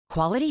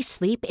Quality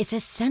sleep is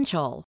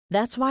essential.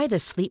 That's why the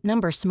Sleep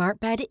Number Smart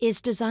Bed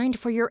is designed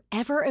for your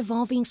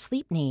ever-evolving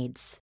sleep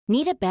needs.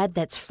 Need a bed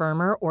that's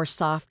firmer or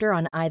softer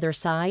on either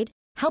side?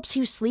 Helps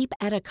you sleep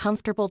at a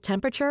comfortable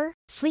temperature?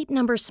 Sleep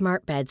Number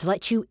Smart Beds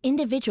let you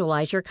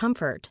individualize your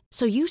comfort,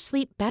 so you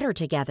sleep better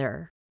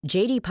together.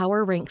 J.D.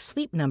 Power ranks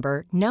Sleep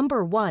Number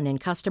number 1 in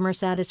customer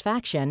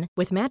satisfaction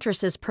with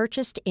mattresses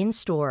purchased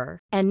in-store.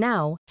 And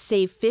now,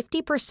 save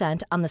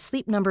 50% on the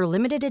Sleep Number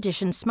Limited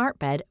Edition Smart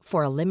Bed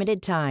for a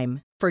limited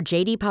time. For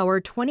J.D. Power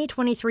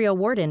 2023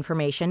 award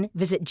information,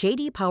 visit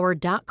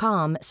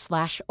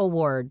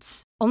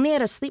jdpower.com/awards. Only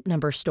at a Sleep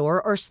Number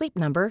store or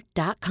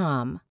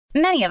sleepnumber.com.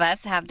 Many of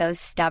us have those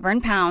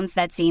stubborn pounds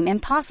that seem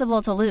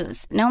impossible to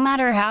lose, no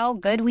matter how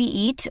good we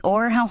eat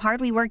or how hard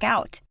we work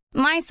out.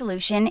 My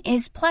solution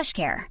is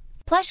PlushCare.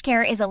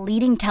 PlushCare is a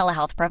leading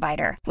telehealth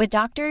provider with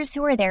doctors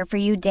who are there for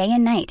you day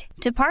and night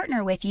to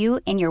partner with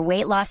you in your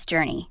weight loss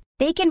journey.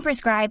 They can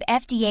prescribe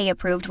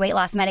FDA-approved weight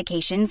loss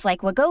medications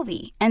like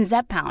Wegovy and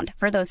Zepbound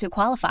for those who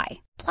qualify.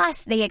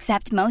 Plus, they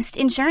accept most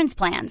insurance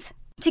plans.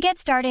 To get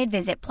started,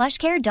 visit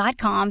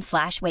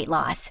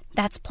plushcare.com/weightloss.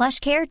 That's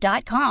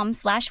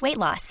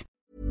plushcare.com/weightloss.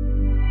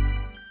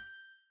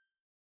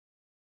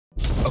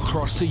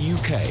 Across the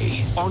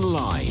UK,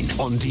 online,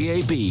 on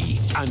DAB,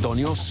 and on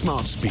your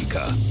smart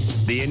speaker.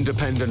 The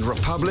Independent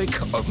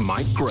Republic of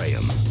Mike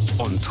Graham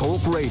on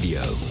Talk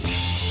Radio.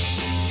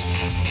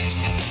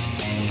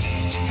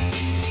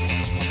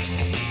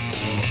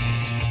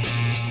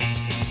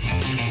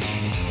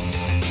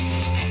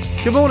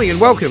 Good morning and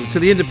welcome to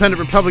the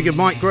Independent Republic of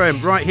Mike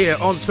Graham right here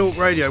on Talk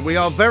Radio. We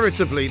are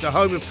veritably the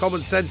home of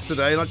common sense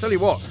today, and I tell you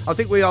what, I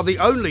think we are the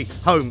only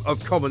home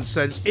of common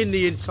sense in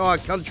the entire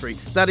country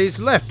that is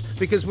left,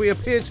 because we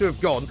appear to have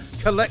gone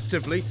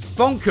collectively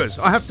bonkers.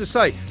 I have to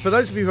say, for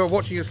those of you who are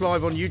watching us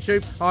live on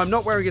YouTube, I'm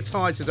not wearing a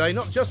tie today,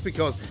 not just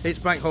because it's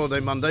Bank Holiday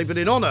Monday, but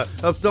in honour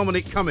of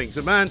Dominic Cummings,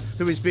 a man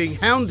who is being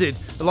hounded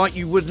like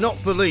you would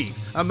not believe,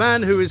 a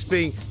man who is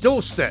being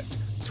doorstepped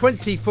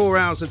 24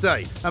 hours a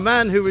day, a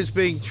man who is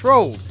being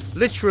trolled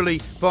literally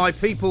by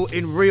people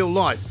in real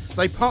life.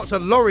 They parked a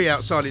lorry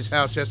outside his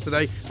house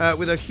yesterday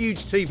with a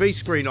huge TV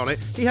screen on it.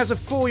 He has a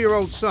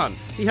 4-year-old son.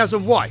 He has a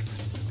wife.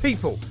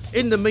 People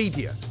in the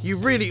media, you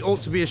really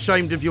ought to be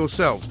ashamed of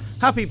yourselves.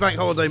 Happy Bank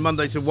Holiday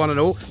Monday to one and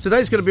all.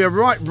 Today's going to be a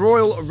right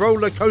royal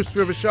roller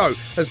coaster of a show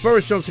as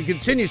Boris Johnson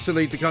continues to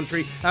lead the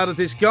country out of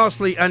this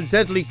ghastly and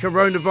deadly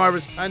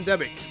coronavirus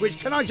pandemic, which,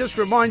 can I just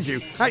remind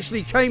you,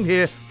 actually came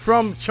here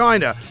from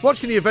China.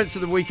 Watching the events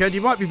of the weekend,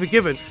 you might be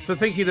forgiven for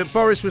thinking that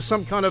Boris was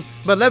some kind of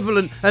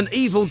malevolent and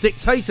evil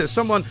dictator,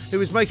 someone who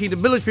was making the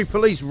military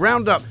police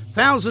round up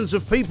thousands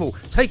of people,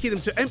 taking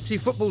them to empty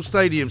football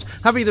stadiums,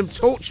 having them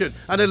tortured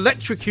and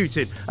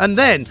electrocuted, and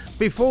then,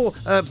 before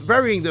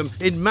burying them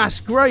in mass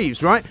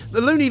graves, right?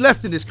 The loony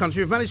left in this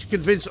country have managed to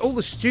convince all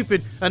the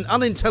stupid and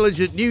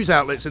unintelligent news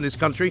outlets in this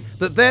country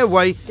that their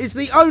way is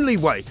the only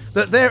way,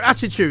 that their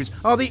attitudes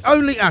are the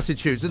only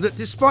attitudes, and that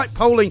despite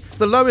polling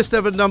the lowest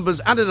ever numbers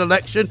and an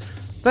election,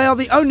 they are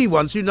the only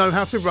ones who know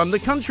how to run the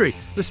country.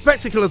 The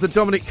spectacle of the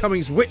Dominic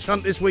Cummings witch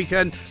hunt this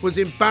weekend was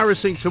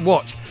embarrassing to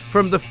watch.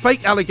 From the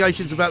fake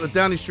allegations about the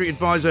Downing Street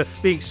advisor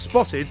being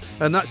spotted,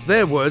 and that's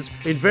their words,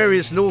 in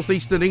various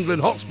northeastern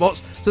England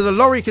hotspots, to the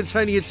lorry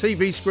containing a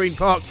TV screen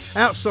parked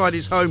outside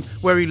his home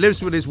where he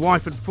lives with his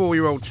wife and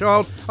 4-year-old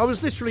child, I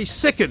was literally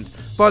sickened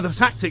by the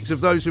tactics of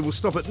those who will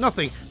stop at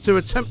nothing to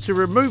attempt to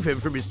remove him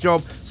from his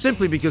job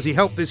simply because he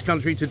helped this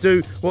country to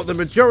do what the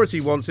majority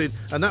wanted,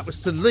 and that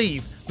was to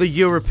leave the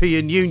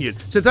European Union.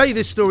 Today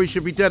this story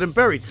should be dead and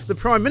buried. The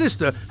Prime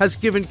Minister has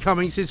given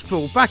Cummings his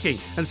full backing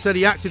and said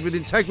he acted with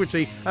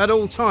integrity at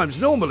all times.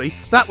 Normally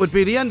that would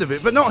be the end of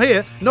it, but not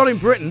here, not in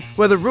Britain,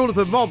 where the rule of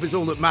the mob is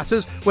all that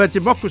matters, where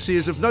democracy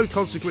is of no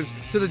consequence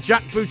to the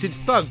jackbooted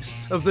thugs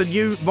of the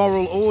new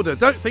moral order.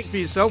 Don't think for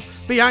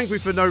yourself, be angry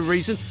for no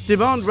reason,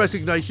 demand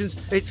resignations.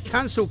 It's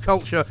cancel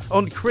culture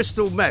on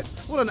crystal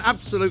meth. What an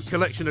absolute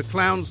collection of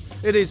clowns.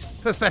 It is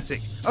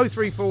pathetic.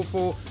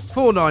 0344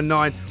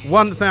 499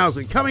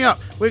 1000. Coming up,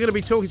 we're going to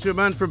be talking to a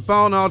man from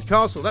Barnard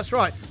Castle. That's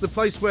right, the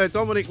place where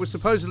Dominic was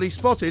supposedly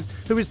spotted,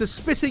 who is the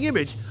spitting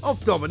image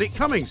of Dominic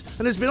Cummings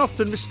and has been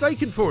often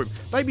mistaken for him.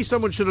 Maybe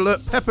someone should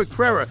alert Pepper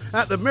Crerar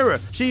at the Mirror.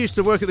 She used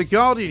to work at the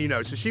Guardian, you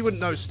know, so she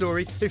wouldn't know a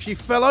story if she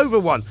fell over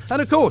one.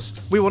 And of course,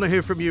 we want to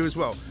hear from you as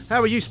well.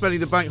 How are you spending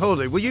the bank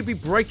holiday? Will you be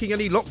breaking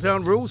any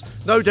lockdown rules?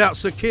 No doubt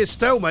Sir Keir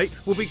Stalemate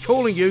will be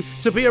calling you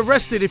to be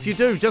arrested if you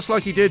do, just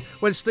like he did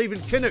when Stephen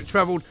Kinnock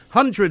travelled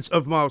hundreds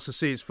of miles to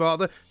see his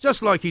father,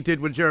 just like he did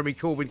when Jeremy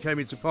Corbyn came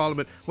into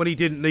Parliament when he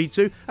didn't need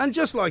to, and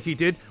just like he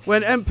did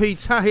when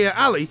MP Tahir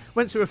Ali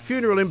went to a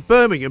funeral in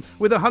Birmingham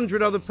with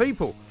 100 other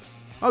people.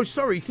 Oh,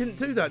 sorry, he didn't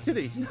do that, did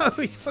he? No,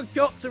 he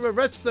forgot to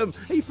arrest them.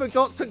 He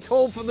forgot to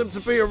call for them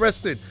to be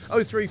arrested.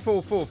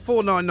 0344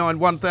 499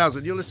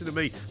 1000. You're listening to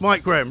me,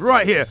 Mike Graham,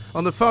 right here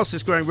on the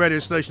fastest growing radio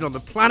station on the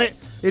planet.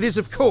 It is,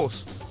 of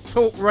course,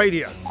 Talk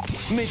Radio.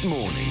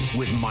 Mid-morning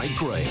with Mike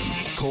Graham.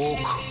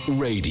 Talk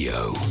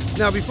Radio.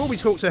 Now, before we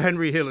talk to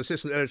Henry Hill,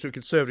 Assistant Editor of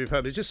Conservative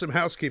Hub, there's just some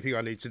housekeeping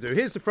I need to do.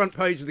 Here's the front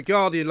page of The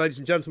Guardian, ladies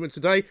and gentlemen,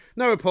 today.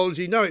 No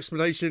apology, no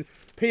explanation.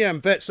 PM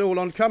bets all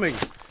on Cummings.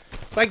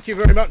 Thank you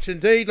very much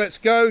indeed. Let's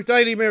go.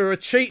 Daily Mirror, a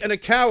cheat and a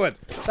coward.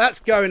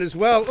 That's going as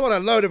well. What a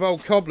load of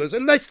old cobblers.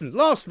 And listen,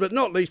 last but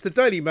not least, the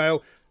Daily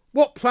Mail.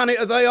 What planet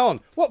are they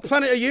on? What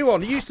planet are you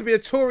on? It used to be a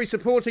Tory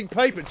supporting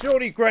paper.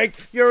 Geordie Greg,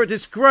 you're a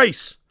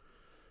disgrace.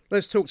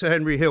 Let's talk to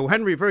Henry Hill.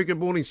 Henry, very good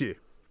morning to you.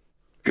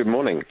 Good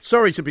morning.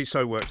 Sorry to be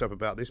so worked up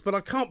about this, but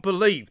I can't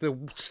believe the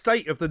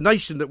state of the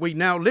nation that we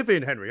now live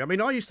in, Henry. I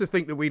mean, I used to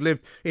think that we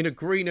lived in a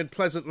green and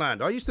pleasant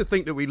land. I used to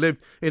think that we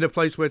lived in a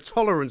place where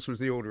tolerance was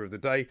the order of the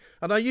day.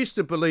 And I used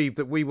to believe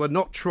that we were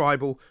not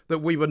tribal, that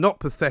we were not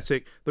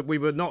pathetic, that we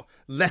were not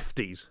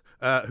lefties.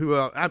 Who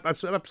are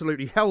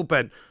absolutely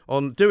hell-bent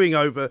on doing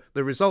over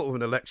the result of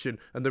an election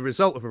and the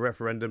result of a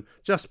referendum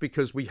just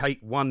because we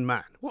hate one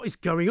man. What is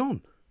going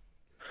on?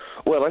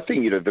 Well, I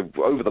think,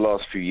 over the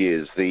last few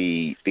years,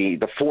 the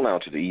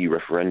fallout of the EU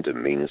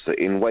referendum means that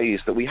in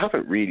ways that we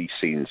haven't really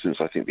seen since,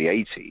 I think, the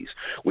 80s,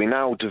 we're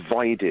now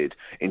divided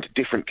into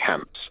different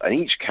camps, and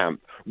each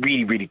camp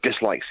really, really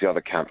dislikes the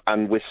other camp.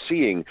 And we're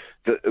seeing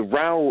that the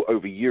row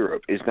over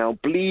Europe is now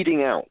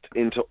bleeding out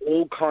into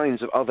all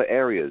kinds of other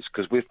areas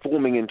because we're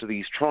forming into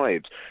these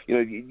tribes.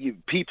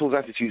 People's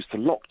attitudes to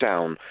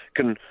lockdown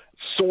can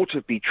sort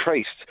of be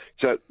traced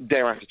to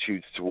their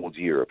attitudes towards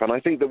Europe. And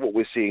I think that what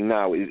we're seeing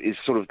now is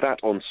sort of that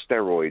on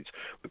steroids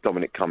with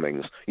Dominic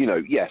Cummings.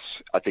 Yes,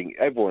 I think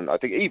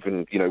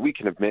even we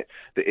can admit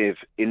that if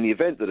in the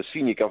event that a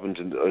senior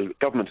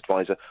government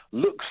advisor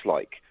looks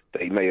like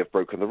they may have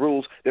broken the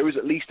rules, there is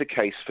at least a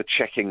case for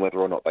checking whether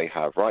or not they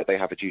have, right? They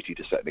have a duty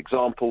to set an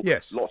example.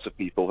 Yes. Lots of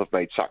people have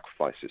made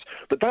sacrifices.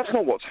 But that's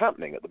not what's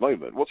happening at the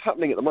moment. What's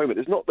happening at the moment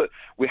is not that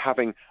we're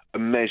having a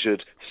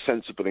measured,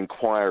 sensible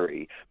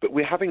inquiry, but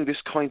we're having this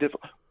kind of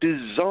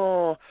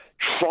bizarre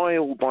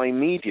trial by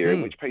media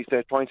in which case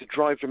they're trying to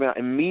drive them out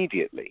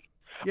immediately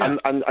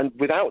and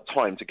without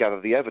time to gather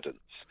the evidence.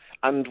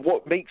 And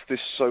what makes this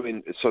so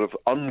sort of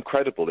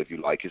uncredible, if you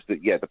like, is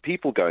that, the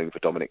people going for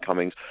Dominic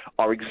Cummings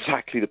are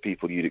exactly the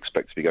people you'd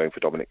expect to be going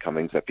for Dominic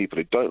Cummings. They're people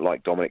who don't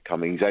like Dominic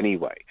Cummings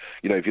anyway.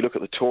 If you look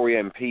at the Tory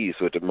MPs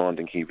who are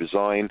demanding he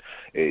resign,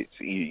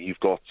 you've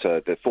got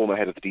the former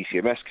head of the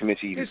DCMS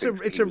committee.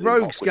 It's a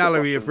rogues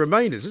gallery of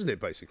Remainers, isn't it,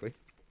 basically?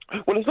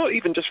 Well, it's not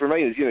even just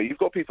Remainers. You've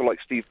got people like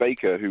Steve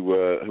Baker who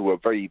were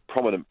very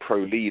prominent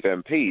pro-Leave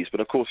MPs, but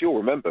of course you'll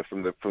remember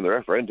from the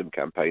referendum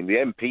campaign, the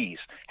MPs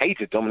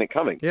hated Dominic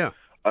Cummings. Yeah.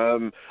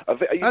 And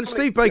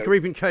Steve Baker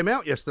even came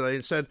out yesterday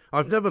and said,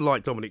 I've never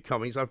liked Dominic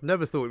Cummings. I've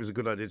never thought it was a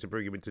good idea to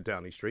bring him into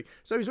Downing Street.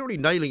 So he's already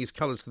nailing his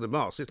colours to the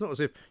mast. It's not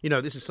as if,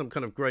 this is some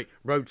kind of great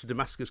road to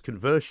Damascus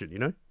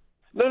conversion,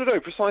 No,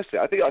 precisely.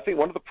 I think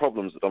one of the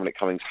problems that Dominic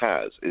Cummings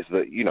has is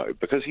that,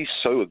 because he's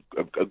so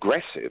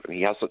aggressive and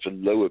he has such a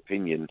low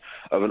opinion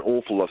of an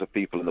awful lot of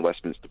people in the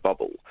Westminster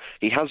bubble,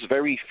 he has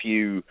very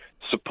few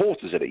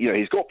supporters in it.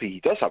 He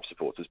does have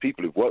supporters,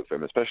 people who've worked for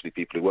him, especially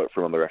people who worked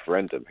for him on the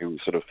referendum, who are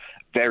sort of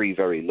very,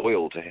 very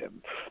loyal to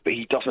him. But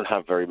he doesn't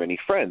have very many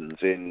friends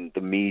in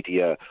the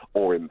media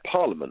or in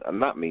Parliament,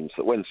 and that means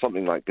that when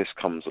something like this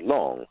comes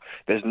along,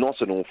 there's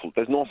not an awful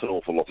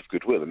lot of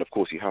goodwill. And of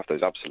course, you have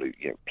those absolute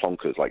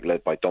plonkers like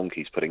led by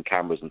donkeys putting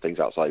cameras and things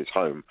outside his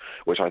home,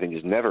 which I think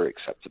is never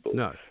acceptable.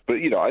 No. But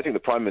I think the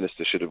Prime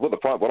Minister should have.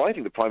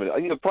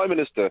 The Prime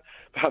Minister,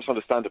 perhaps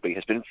understandably,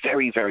 has been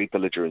very, very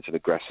belligerent and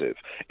aggressive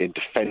in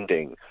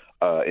defending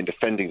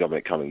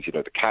Dominic Cummings.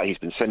 He's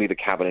been sending the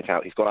cabinet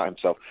out. He's got out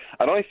himself,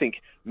 and I think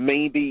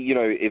maybe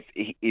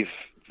if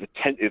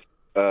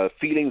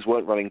feelings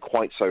weren't running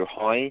quite so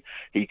high,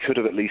 he could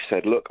have at least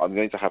said, "Look, I'm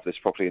going to have this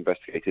properly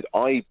investigated.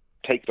 I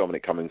take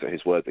Dominic Cummings at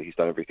his word that he's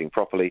done everything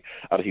properly,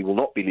 and he will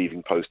not be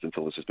leaving post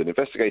until this has been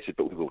investigated,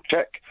 but we will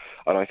check."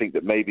 And I think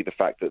that maybe the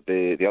fact that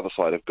the other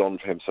side have gone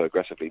for him so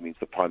aggressively means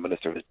the Prime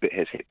Minister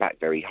has hit back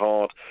very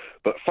hard.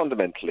 But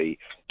fundamentally,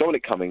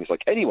 Dominic Cummings,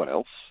 like anyone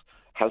else,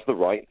 has the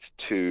right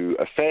to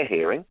a fair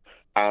hearing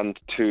and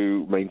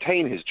to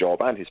maintain his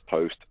job and his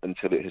post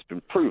until it has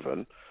been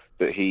proven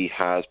that he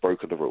has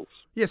broken the rules.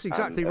 Yes,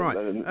 exactly right.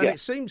 And it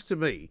seems to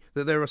me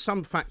that there are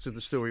some facts of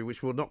the story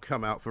which will not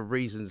come out for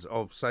reasons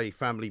of, say,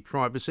 family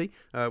privacy,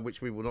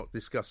 which we will not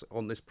discuss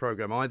on this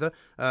programme either.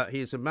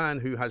 He is a man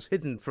who has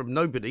hidden from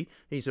nobody.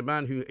 He's a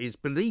man who is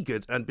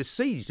beleaguered and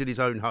besieged in his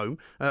own home.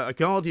 A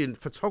Guardian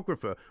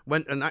photographer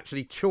went and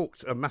actually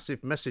chalked a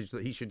massive message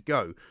that he should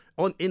go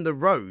in the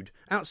road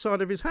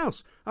outside of his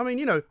house. I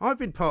mean, I've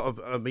been part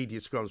of media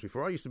scrums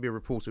before. I used to be a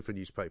reporter for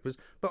newspapers,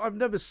 but I've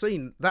never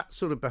seen that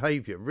sort of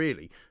behaviour, really.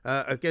 really,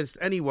 against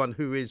anyone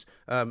who is,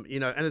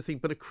 anything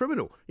but a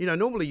criminal.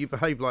 Normally you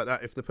behave like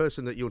that if the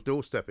person that you're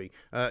doorstepping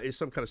is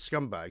some kind of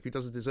scumbag who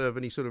doesn't deserve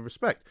any sort of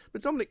respect.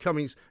 But Dominic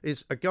Cummings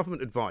is a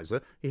government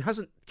advisor. He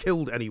hasn't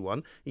killed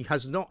anyone. He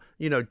has not,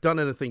 done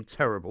anything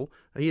terrible.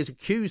 He is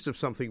accused of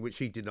something which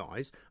he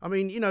denies. I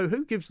mean,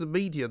 who gives the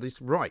media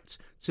this right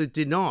to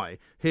deny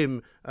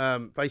him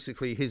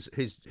basically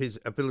his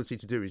ability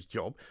to do his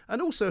job?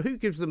 And also, who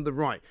gives them the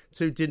right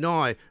to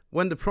deny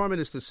when the Prime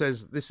Minister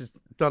says this is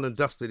done and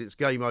dusted, it's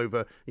game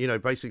over,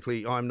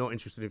 basically I'm not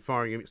interested in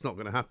firing him, it's not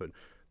going to happen.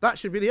 That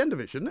should be the end of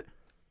it, shouldn't it?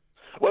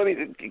 Well, I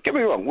mean, get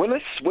me wrong. When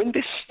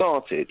this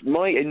started,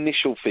 my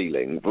initial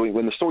feeling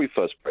when the story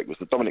first broke was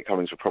that Dominic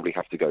Cummings would probably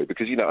have to go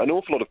because, an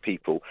awful lot of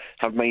people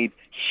have made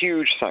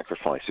huge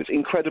sacrifices,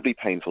 incredibly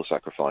painful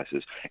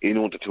sacrifices, in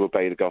order to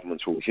obey the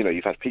government's rules.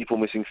 You've had people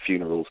missing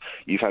funerals.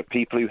 You've had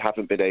people who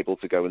haven't been able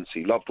to go and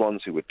see loved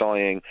ones who were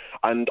dying.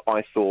 And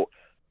I thought,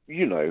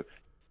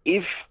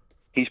 if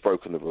he's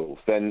broken the rules,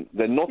 then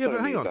not. Yeah,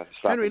 but hang on,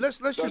 Henry. Let's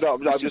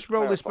just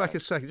roll this back a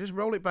second. Just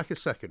roll it back a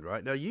second,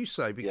 right? Now you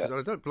say, because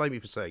I don't blame you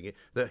for saying it,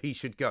 that he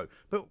should go.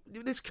 But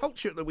this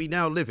culture that we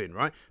now live in,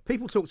 right?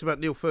 People talked about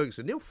Neil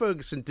Ferguson. Neil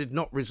Ferguson did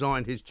not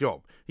resign his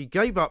job. He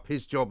gave up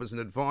his job as an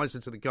advisor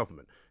to the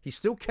government. He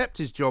still kept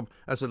his job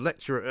as a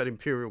lecturer at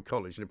Imperial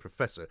College and a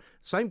professor.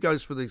 Same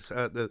goes for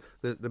the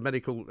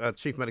medical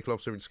chief medical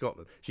officer in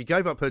Scotland. She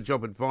gave up her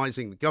job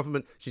advising the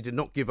government. She did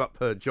not give up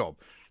her job.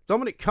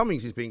 Dominic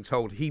Cummings is being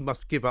told he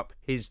must give up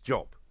his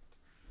job.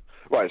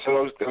 Right,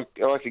 so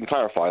I can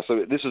clarify.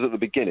 So this is at the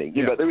beginning.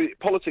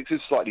 Politics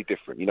is slightly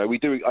different. We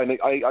do.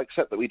 I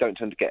accept that we don't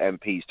tend to get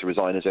MPs to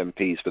resign as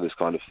MPs for this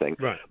kind of thing.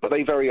 Right. But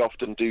they very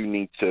often do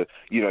need to,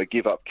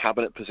 give up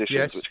cabinet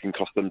positions, which can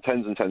cost them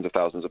tens and tens of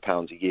thousands of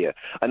pounds a year.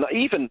 And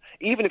even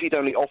if he'd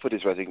only offered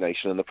his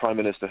resignation and the Prime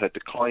Minister had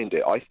declined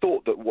it, I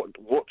thought that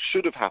what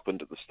should have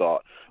happened at the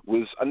start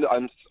was, and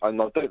I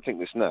don't think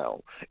this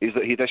now, is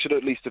that there should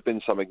at least have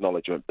been some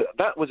acknowledgement. But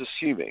that was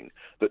assuming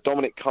that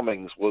Dominic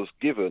Cummings was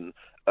given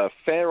a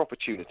fair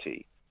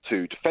opportunity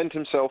to defend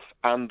himself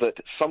and that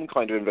some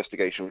kind of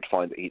investigation would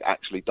find that he'd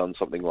actually done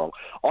something wrong.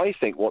 I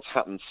think what's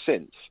happened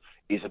since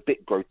is a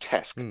bit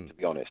grotesque, to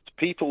be honest.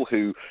 People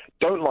who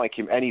don't like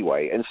him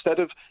anyway, instead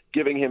of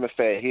giving him a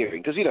fair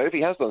hearing, because, if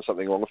he has done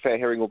something wrong, a fair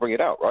hearing will bring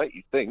it out, right?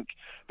 You'd think.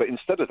 But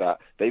instead of that,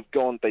 they've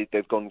gone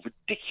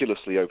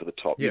ridiculously over the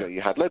top. Yeah. You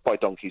had Led by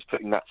Donkeys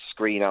putting that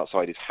screen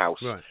outside his house.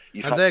 Right.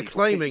 And they're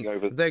claiming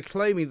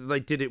that they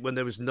did it when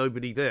there was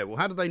nobody there. Well,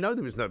 how did they know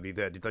there was nobody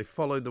there? Did they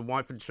follow the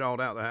wife and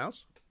child out of the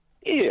house?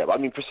 Yeah,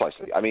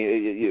 precisely.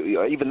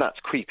 Even that's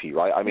creepy,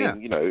 right?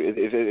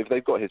 If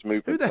they've got his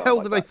movement... Who the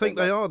hell do they think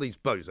they are, these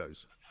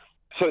bozos?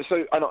 So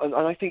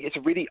I think it's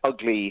a really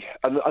ugly...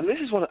 And this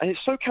is one... And it's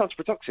so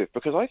counterproductive,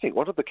 because I think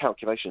one of the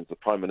calculations the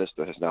Prime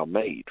Minister has now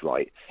made,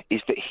 right,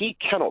 is that he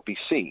cannot be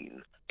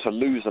seen to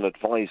lose an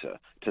advisor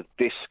to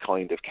this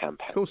kind of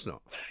campaign. Of course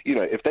not.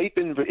 If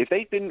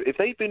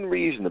they've been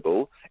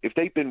reasonable,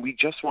 we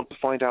just want to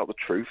find out the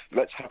truth,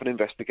 let's have an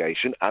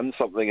investigation, and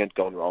something had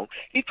gone wrong,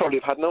 he'd probably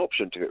have had no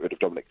option to get rid of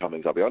Dominic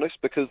Cummings, I'll be honest,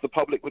 because the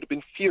public would have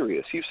been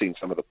furious. You've seen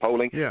some of the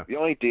polling. Yeah. The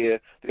idea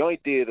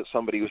that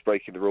somebody was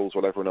breaking the rules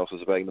while everyone else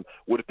was obeying them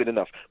would have been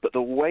enough. But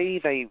the way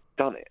they've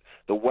done it,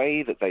 the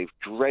way that they've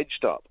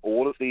dredged up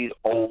all of these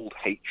old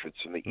hatreds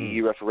from the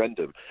EU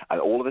referendum and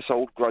all of this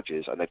old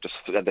grudges, and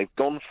they've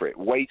gone for it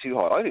way too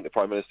hard. I think the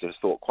Prime Minister has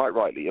thought quite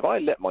rightly, if I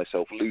let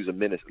myself lose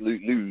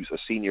a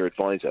senior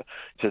advisor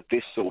to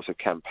this sort of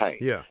campaign,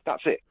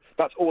 that's it.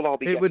 That's all I'll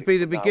be getting. It would be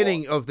the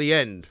beginning of the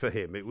end for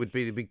him. It would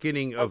be the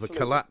beginning of a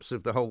collapse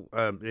of the whole,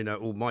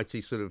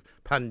 almighty sort of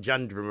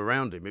panjandrum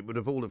around him. It would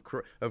have all of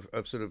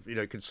sort of,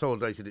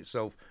 consolidated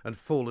itself and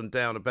fallen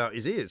down about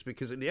his ears,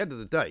 because at the end of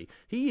the day,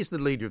 he is the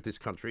leader of this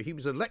country. He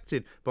was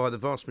elected by the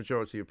vast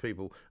majority of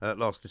people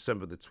last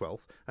December the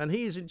 12th, and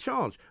he is in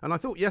charge. And I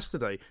thought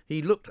yesterday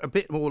he looked a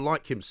bit more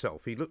like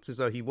himself. He looked as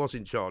though he was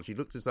in charge. He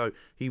looked as though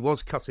he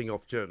was cutting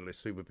off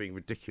journalists who were being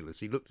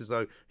ridiculous. He looked as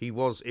though he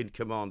was in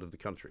command of the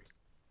country.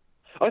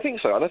 I think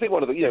so, and I think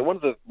one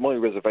of my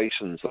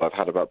reservations that I've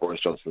had about Boris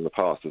Johnson in the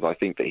past is I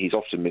think that he's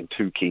often been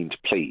too keen to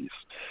please.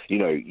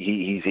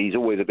 He's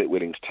always a bit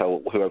willing to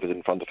tell whoever's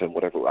in front of him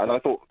whatever. And I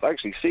thought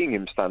actually seeing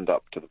him stand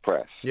up to the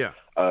press,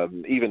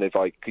 even if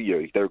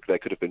there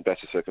could have been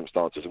better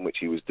circumstances in which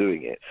he was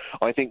doing it,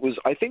 I think was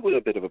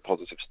a bit of a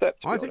positive step.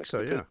 I think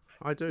so, yeah.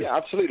 I do. Yeah,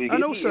 absolutely.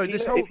 And also,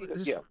 the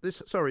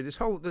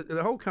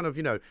whole kind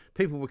of,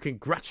 people were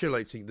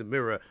congratulating the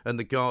Mirror and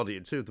the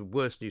Guardian, two of the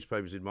worst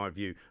newspapers in my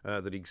view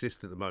that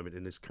exist at the moment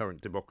in this current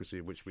democracy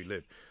in which we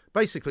live.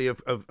 Basically,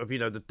 of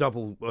the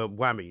double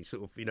whammy,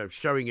 sort of,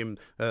 showing him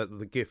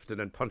the gift and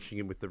then punching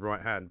him with the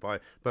right hand by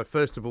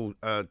first of all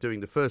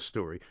doing the first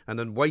story and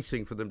then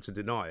waiting for them to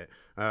deny it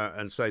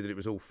and say that it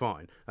was all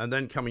fine, and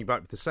then coming back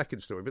with the second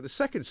story. But the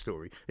second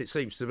story, it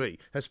seems to me,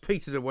 has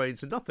petered away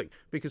into nothing,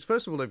 because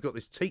first of all, they've got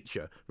this teacher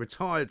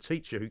retired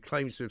teacher, who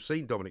claims to have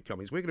seen Dominic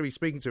Cummings. We're going to be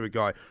speaking to a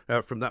guy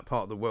from that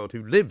part of the world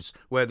who lives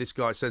where this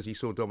guy says he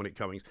saw Dominic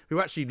Cummings, who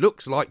actually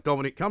looks like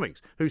Dominic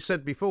Cummings, who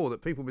said before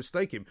that people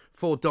mistake him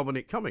for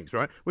Dominic Cummings,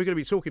 right? We're going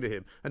to be talking to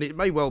him, and it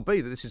may well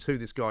be that this is who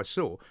this guy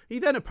saw. He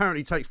then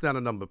apparently takes down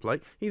a number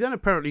plate. He then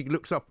apparently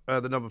looks up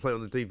the number plate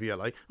on the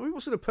DVLA. I mean,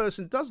 what sort of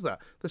person does that?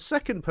 The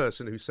second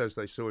person who says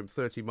they saw him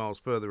 30 miles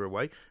further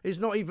away is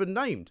not even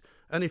named.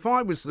 And if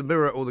I was the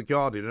Mirror or the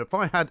Guardian, and if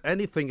I had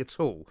anything at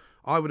all,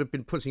 I would have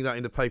been putting that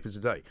in the paper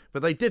today.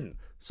 But they didn't.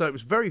 So it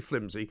was very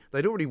flimsy.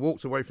 They'd already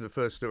walked away from the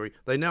first story.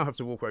 They now have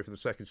to walk away from the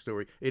second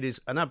story. It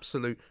is an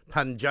absolute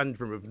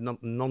panjandrum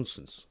of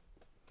nonsense.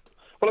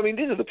 Well, I mean,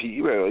 these are the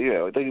people,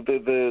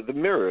 the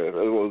Mirror,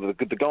 or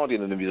the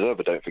Guardian and the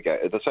Observer, don't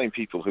forget, are the same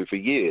people who for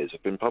years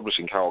have been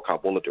publishing Carol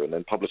Cadwalader and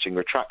then publishing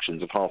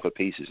retractions of half her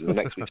pieces in the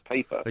next week's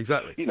paper.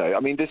 Exactly. You know, I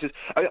mean,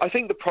 I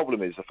think the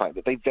problem is the fact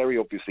that they very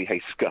obviously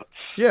hate guts.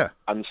 Yeah.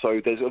 And so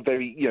there's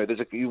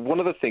one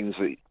of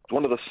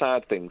the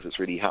sad things that's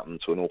really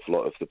happened to an awful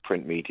lot of the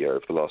print media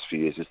over the last few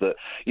years is that,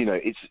 you know,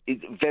 it's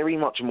very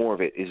much more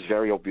of it is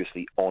very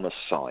obviously on a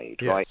side,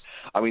 yes. right?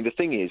 I mean, the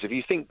thing is, if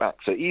you think back,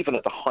 so even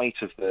at the height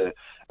of the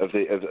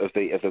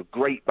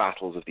great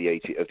battles of the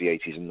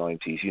 80s and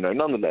 90s, you know,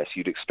 nonetheless,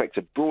 you'd expect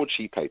a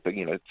broadsheet paper,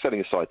 you know,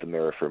 setting aside the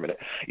Mirror for a minute,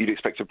 you'd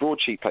expect a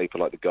broadsheet paper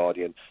like the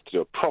Guardian to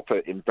do a proper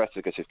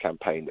investigative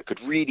campaign that could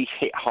really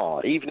hit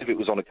hard, even if it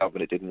was on a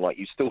government it didn't like.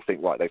 You still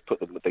think, right, they've put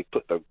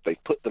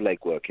the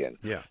legwork in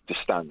to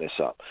stand this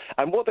up,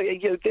 and what they,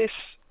 you know, this.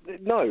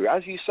 No,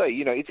 as you say,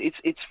 you know,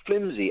 it's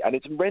flimsy, and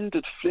it's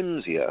rendered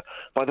flimsier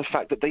by the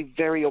fact that they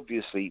very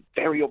obviously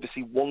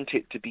want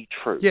it to be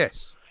true.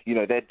 Yes. You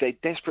know, they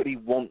desperately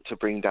want to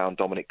bring down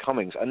Dominic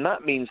Cummings, and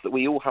that means that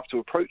we all have to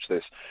approach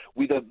this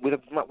with a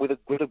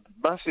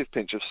massive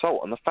pinch of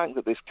salt. And the fact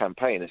that this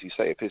campaign, as you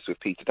say, appears to have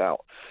petered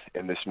out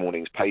in this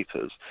morning's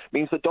papers,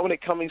 means that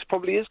Dominic Cummings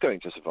probably is going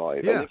to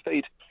survive. Yeah. And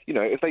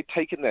if they'd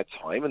taken their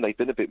time and they'd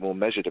been a bit more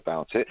measured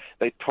about it,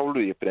 they'd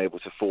probably have been able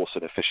to force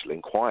an official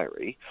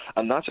inquiry,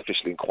 and that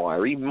official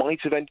inquiry might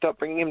have ended up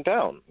bringing him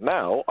down.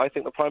 Now, I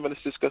think the Prime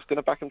Minister's just going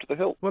to back him to the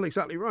hilt. Well,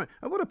 exactly right.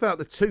 And what about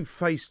the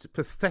two-faced,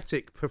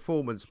 pathetic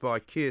performance by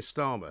Keir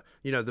Starmer,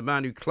 you know, the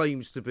man who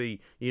claims to be,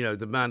 you know,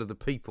 the man of the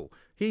people?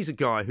 He's a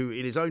guy who,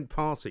 in his own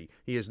party,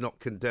 he has not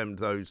condemned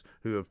those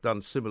who have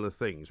done similar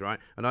things, right?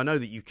 And I know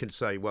that you can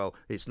say, well,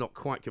 it's not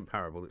quite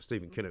comparable that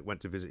Stephen Kinnock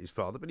went to visit his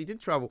father, but he did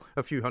travel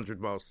a few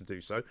hundred miles to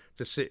do so,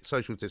 to sit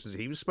social distance.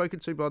 He was spoken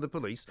to by the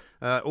police.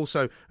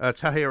 Also,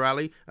 Tahir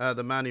Ali,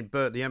 the man the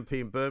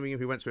MP in Birmingham,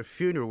 who went to a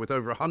funeral with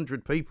over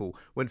 100 people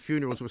when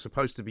funerals were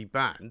supposed to be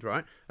banned,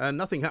 right? And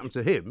nothing happened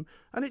to him.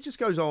 And it just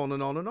goes on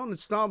and on and on. And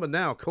Starmer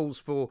now calls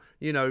for,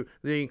 you know,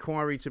 the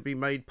inquiry to be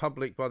made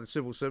public by the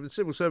civil service. The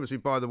civil service, who,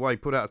 by the way,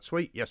 put out a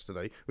tweet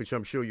yesterday, which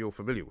I'm sure you're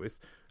familiar with,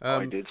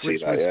 I did see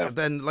which that, was yeah.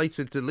 then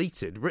later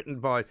deleted, written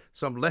by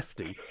some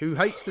lefty who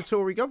hates the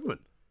Tory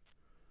government.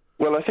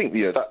 Well, I think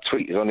that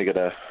tweet is only going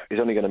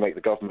to make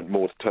the government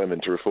more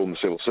determined to reform the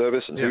civil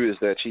service. And who is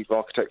their chief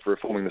architect for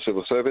reforming the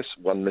civil service?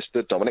 One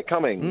Mr. Dominic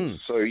Cummings.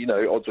 So, you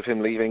know, odds of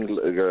him leaving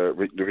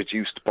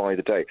reduced by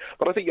the day.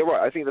 But I think you're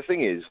right. I think the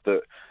thing is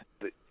that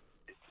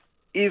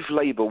if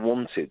Labour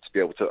wanted to be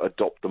able to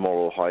adopt the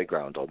moral high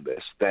ground on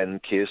this,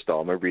 then Keir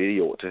Starmer really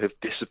ought to have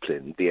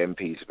disciplined the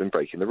MPs who've been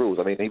breaking the rules.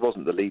 I mean, he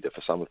wasn't the leader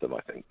for some of them, I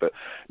think, but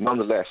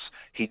nonetheless,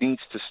 he needs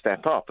to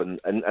step up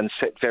and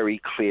set very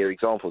clear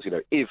examples. You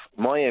know, if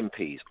my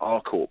MPs are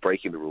caught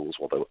breaking the rules,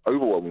 while the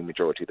overwhelming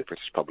majority of the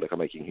British public are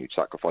making huge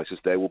sacrifices,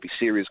 there will be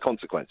serious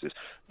consequences.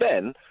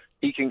 Then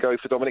he can go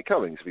for Dominic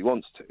Cummings if he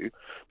wants to.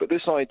 But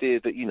this idea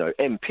that, you know,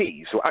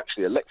 MPs who are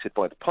actually elected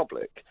by the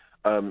public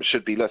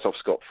should be let off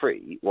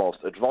scot-free,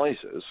 whilst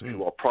advisors,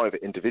 who are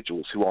private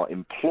individuals who are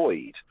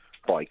employed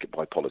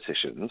by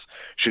politicians,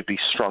 should be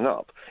strung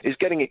up, is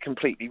getting it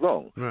completely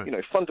wrong. Right. You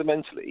know,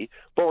 fundamentally,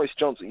 Boris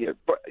Johnson, you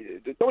know,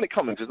 Dominic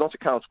Cummings is not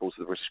accountable to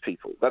the British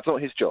people. That's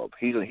not his job.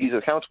 He's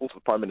accountable to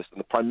the Prime Minister,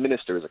 and the Prime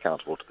Minister is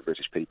accountable to the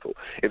British people.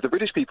 If the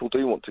British people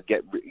do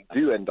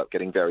end up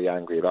getting very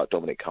angry about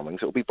Dominic Cummings,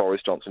 it will be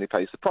Boris Johnson who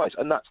pays the price,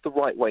 and that's the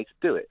right way to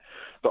do it.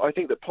 But I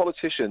think that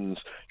politicians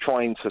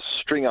trying to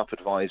string up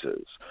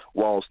advisors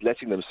whilst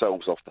letting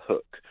themselves off the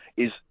hook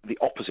is the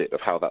opposite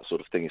of how that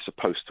sort of thing is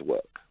supposed to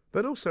work.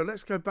 But also,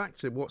 let's go back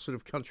to what sort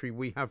of country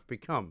we have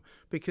become.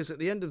 Because at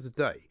the end of the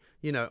day,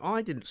 you know,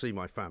 I didn't see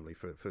my family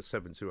for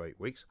 7 to 8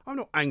 weeks. I'm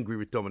not angry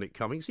with Dominic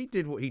Cummings. He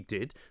did what he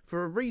did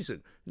for a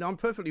reason. Now, I'm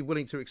perfectly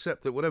willing to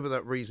accept that whatever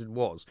that reason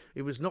was,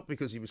 it was not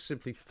because he was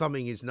simply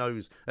thumbing his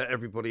nose at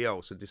everybody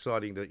else and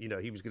deciding that, you know,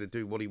 he was going to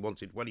do what he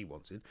wanted when he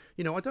wanted.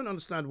 You know, I don't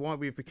understand why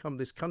we've become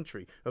this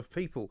country of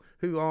people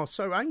who are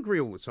so angry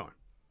all the time.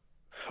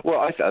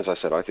 Well, as I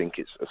said, I think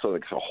it's sort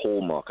of a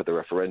hallmark of the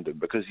referendum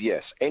because,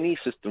 yes, any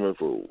system of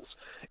rules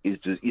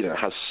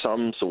has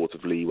some sort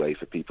of leeway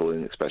for people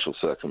in special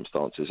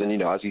circumstances. And, you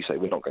know, as you say,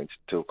 we're not going to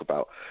talk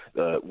about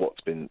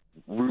what's been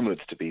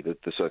rumoured to be the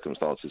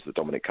circumstances that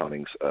Dominic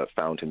Cummings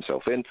found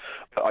himself in.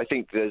 But I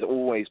think there's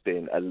always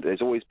been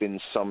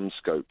some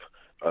scope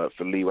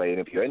for leeway. And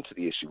if you enter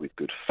the issue with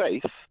good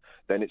faith,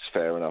 then it's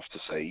fair enough to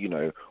say, you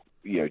know,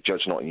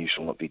 judge not and you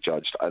shall not be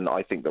judged. And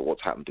I think that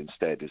what's happened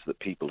instead is that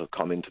people have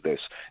come into this.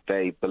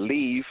 They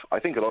believe, I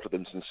think a lot of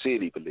them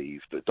sincerely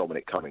believe, that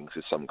Dominic Cummings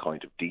is some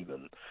kind of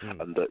demon,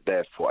 and that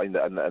therefore, and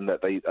that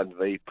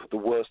they put the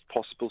worst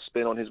possible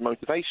spin on his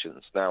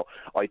motivations. Now,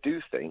 I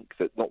do think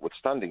that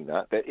notwithstanding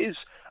that, there is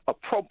a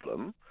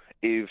problem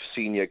if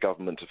senior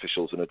government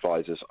officials and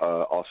advisors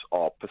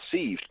are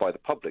perceived by the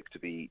public to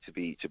be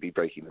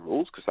breaking the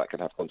rules, because that can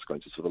have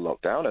consequences for the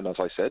lockdown. And as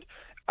I said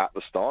at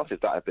the start,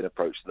 if that had been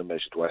approached in a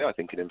measured way, I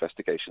think an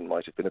investigation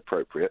might have been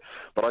appropriate.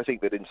 But I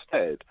think that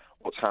instead,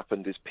 what's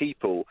happened is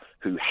people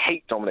who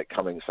hate Dominic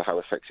Cummings for how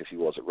effective he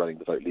was at running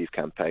the Vote Leave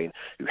campaign,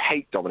 who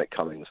hate Dominic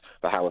Cummings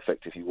for how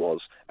effective he was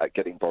at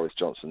getting Boris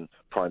Johnson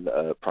Prime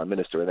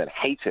Minister, and then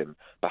hate him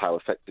for how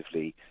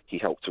effectively he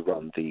helped to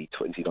run the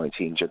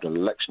 2019 general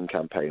election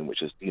campaign, which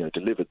has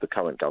delivered the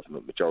current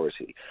government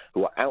majority,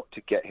 who are out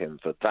to get him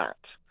for that,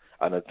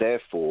 and are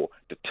therefore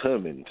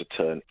determined to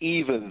turn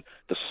even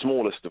the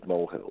smallest of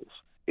molehills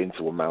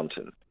into a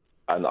mountain.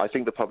 And I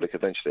think the public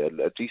eventually,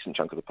 a decent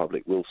chunk of the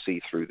public, will see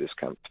through these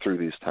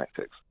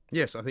tactics.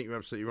 Yes, I think you're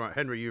absolutely right.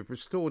 Henry, you've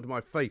restored my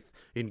faith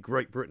in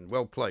Great Britain.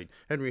 Well played.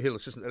 Henry Hill,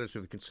 Assistant Editor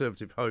of the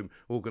Conservative Home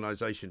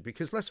Organisation.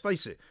 Because let's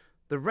face it,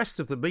 the rest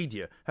of the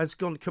media has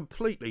gone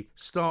completely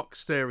stark,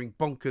 staring,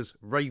 bonkers,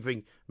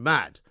 raving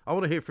mad. I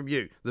want to hear from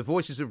you, the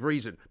voices of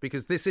reason,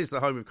 because this is the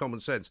home of common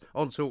sense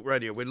on Talk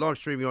Radio. We're live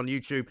streaming on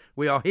YouTube.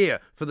 We are here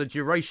for the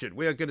duration.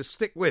 We are going to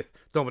stick with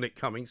Dominic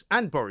Cummings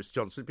and Boris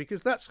Johnson,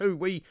 because that's who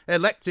we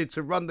elected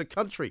to run the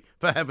country,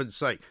 for heaven's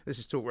sake. This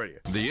is Talk Radio.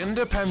 The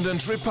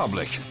Independent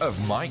Republic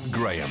of Mike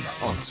Graham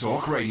on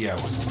Talk Radio.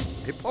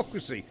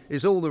 Hypocrisy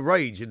is all the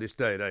rage in this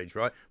day and age,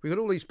 right? We've got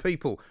all these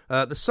people,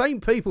 the same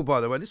people, by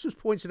the way. This was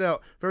pointed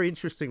out very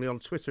interestingly on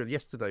Twitter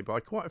yesterday by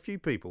quite a few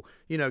people.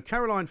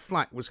 Caroline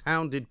Flack was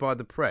hounded by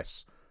the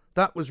press.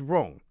 That was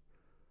wrong.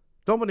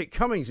 Dominic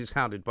Cummings is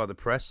hounded by the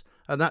press,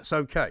 and that's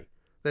okay.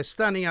 They're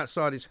standing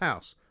outside his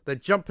house. They're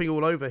jumping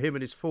all over him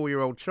and his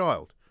 4-year-old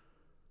child.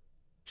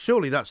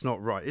 Surely that's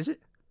not right, is it?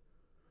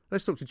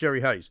 Let's talk to Jerry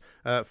Hayes,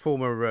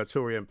 former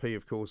Tory MP,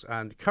 of course,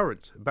 and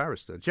current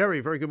barrister. Jerry,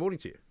 very good morning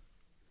to you.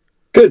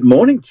 Good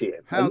morning to you.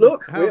 How we're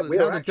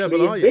the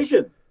devil are in you?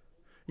 Vision.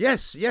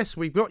 Yes,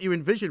 we've got you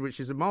in Vision, which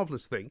is a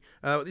marvellous thing.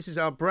 This is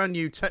our brand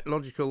new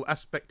technological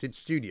aspected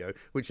studio,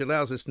 which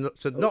allows us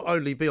to not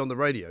only be on the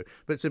radio,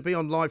 but to be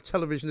on live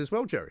television as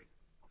well, Jerry.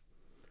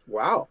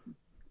 Wow.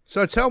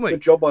 So tell me.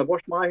 Good job I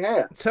washed my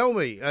hair. Tell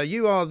me,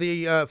 you are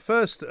the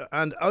first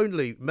and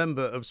only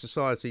member of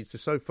society to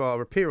so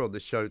far appear on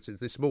this show since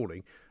this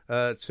morning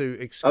to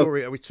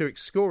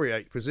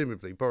excoriate,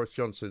 presumably, Boris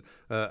Johnson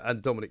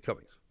and Dominic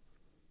Cummings.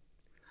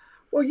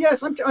 Well,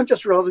 yes, I'm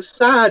just rather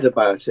sad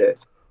about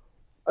it.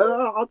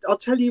 I'll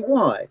tell you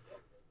why.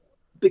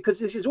 Because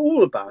this is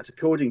all about,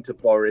 according to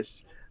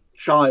Boris,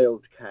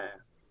 childcare.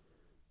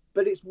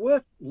 But it's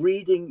worth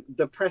reading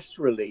the press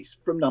release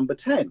from Number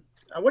 10.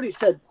 And what he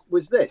said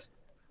was this: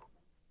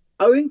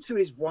 owing to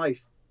his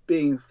wife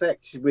being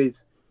infected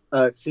with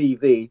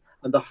CV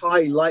and the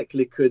high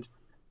likelihood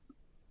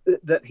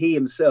that he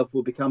himself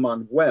will become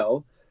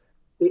unwell,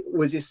 it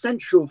was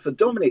essential for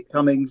Dominic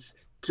Cummings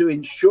to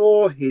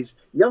ensure his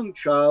young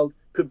child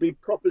could be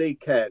properly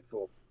cared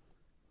for.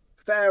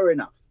 Fair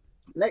enough.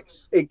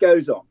 Next, it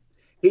goes on.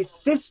 His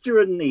sister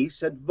and niece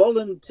had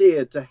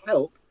volunteered to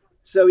help,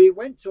 so he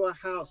went to a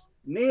house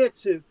near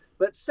to,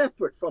 but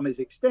separate from his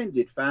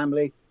extended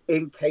family,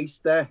 in case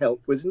their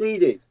help was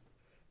needed.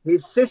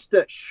 His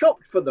sister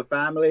shopped for the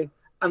family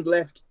and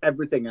left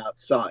everything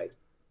outside.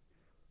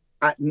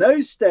 At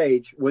no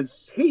stage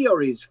was he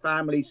or his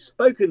family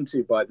spoken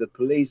to by the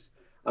police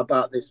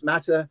about this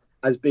matter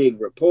as being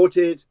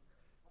reported.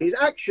 His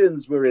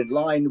actions were in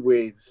line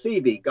with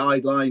CV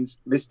guidelines.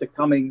 Mr.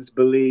 Cummings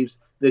believes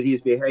that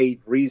he's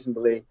behaved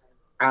reasonably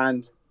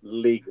and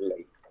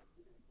legally.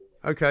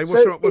 Okay,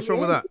 what's wrong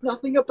with that?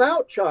 Nothing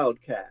about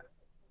childcare.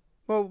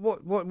 Well,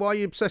 why are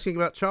you obsessing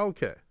about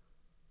childcare?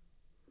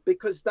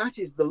 Because that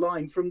is the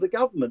line from the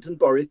government and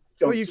Boris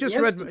Johnson. Well, you've just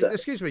yesterday. read.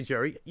 Excuse me,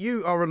 Jerry.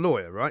 You are a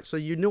lawyer, right? So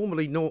you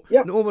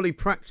normally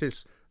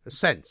practice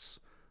sense.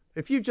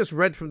 If you've just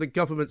read from the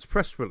government's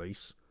press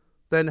release,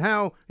 then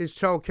how is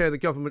childcare the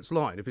government's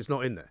line if it's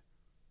not in there?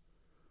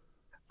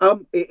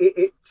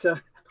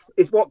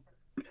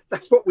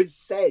 That's what was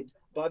said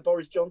by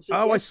Boris Johnson.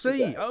 Oh,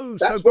 yesterday.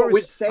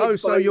 I see.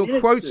 So you're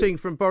quoting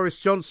from Boris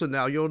Johnson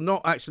now. You're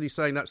not actually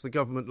saying that's the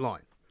government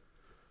line.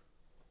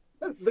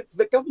 No,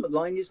 the government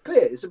line is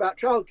clear. It's about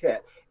childcare.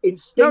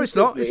 No, it's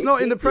not. It's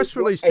not in the press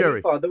release, Jerry.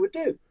 Any father would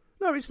do.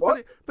 No, it's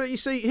not. But you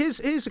see,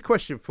 here's a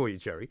question for you,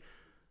 Jerry.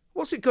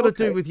 What's it got to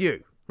do with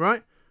you,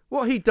 right?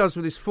 What he does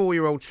with his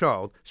 4-year-old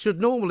child should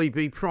normally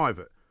be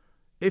private.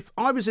 If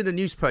I was in a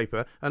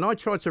newspaper and I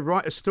tried to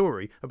write a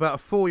story about a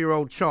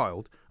 4-year-old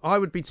child, I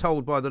would be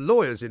told by the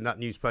lawyers in that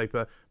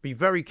newspaper, be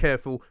very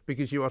careful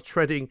because you are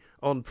treading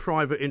on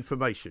private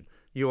information.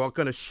 You are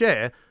going to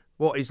share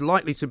what is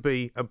likely to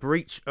be a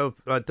breach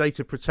of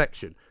data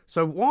protection.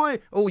 So why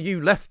all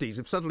you lefties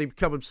have suddenly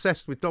become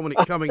obsessed with Dominic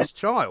Cummings'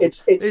 child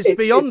is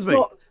beyond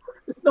me.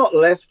 not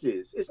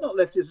lefties. It's not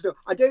lefties at all.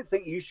 I don't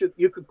think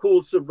you could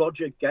call Sir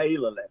Roger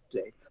Gale a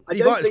lefty.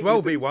 He might as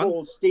well be one.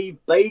 Call Steve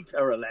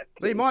Baker a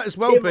lefty. He might as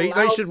well be.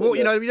 They should walk.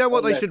 You know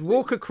what? They should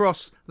walk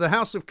across the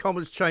House of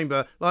Commons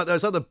chamber like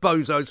those other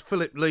bozos,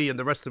 Philip Lee and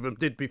the rest of them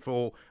did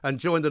before, and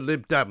join the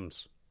Lib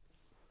Dems.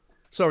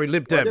 Sorry,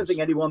 Lib Dems. I don't think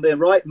anyone in their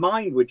right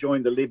mind would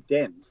join the Lib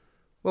Dems.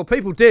 Well,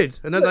 people did,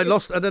 and then they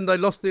lost. And then they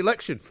lost the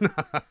election.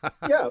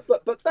 Yeah,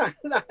 but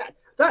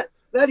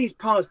that is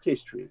past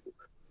history.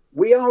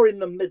 We are in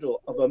the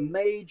middle of a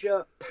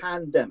major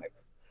pandemic,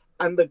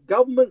 and the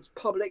government's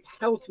public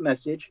health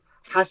message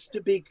has to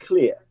be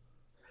clear.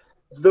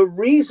 The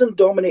reason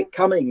Dominic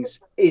Cummings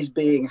is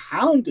being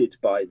hounded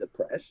by the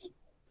press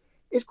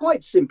is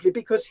quite simply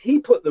because he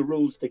put the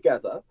rules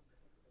together,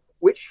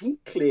 which he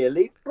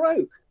clearly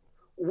broke.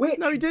 Which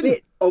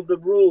bit of the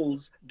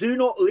rules, do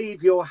not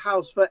leave your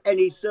house for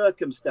any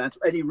circumstance,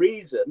 any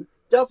reason,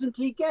 doesn't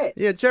he get?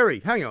 Yeah, Jerry,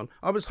 hang on.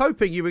 I was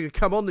hoping you were going to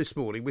come on this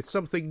morning with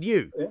something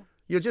new. Yeah.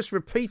 You're just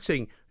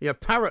repeating,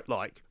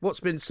 parrot-like, what's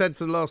been said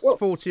for the last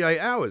 48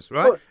 hours,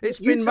 right? It's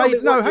been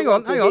made... No, hang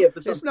on.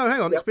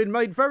 It's been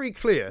made very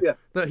clear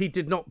that he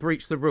did not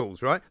breach the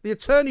rules, right? The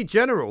Attorney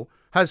General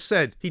has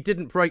said he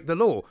didn't break the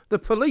law. The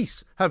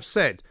police have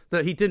said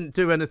that he didn't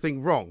do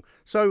anything wrong.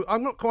 So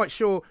I'm not quite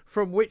sure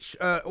from which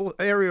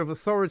area of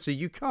authority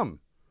you come.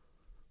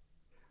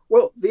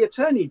 Well, the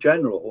Attorney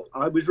General,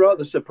 I was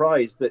rather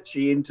surprised that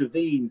she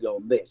intervened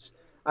on this.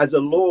 As a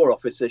law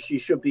officer, she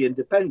should be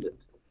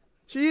independent.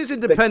 She is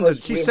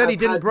independent. She said he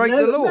didn't break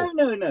the law.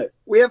 No.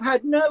 We have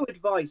had no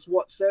advice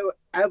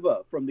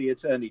whatsoever from the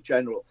Attorney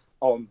General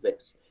on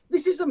this.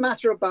 This is a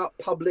matter about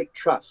public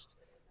trust.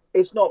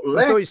 It's not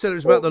left. I thought you said it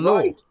was about the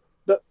law.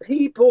 But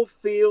people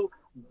feel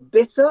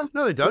bitter.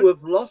 No, they don't. Who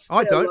have lost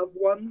their loved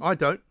ones. I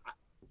don't.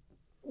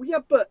 Yeah,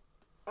 but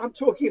I'm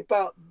talking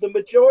about the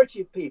majority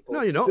of people.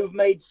 No, you're not. Who've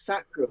made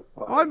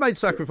sacrifice. I made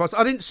sacrifice.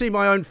 I didn't see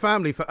my own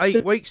family for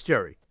 8 weeks,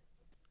 Jerry.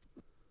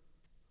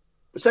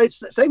 So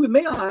say with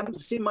me, I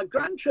haven't seen my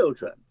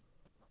grandchildren.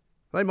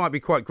 They might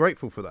be quite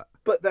grateful for that.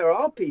 But there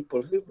are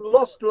people who've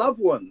lost loved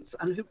ones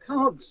and who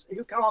couldn't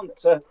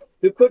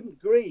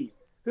grieve,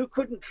 who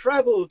couldn't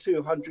travel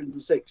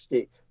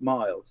 260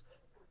 miles.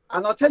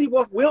 And I'll tell you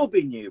what will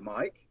be new,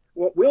 Mike.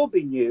 What will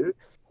be new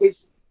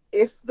is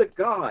if the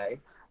guy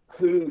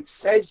who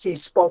says he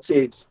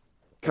spotted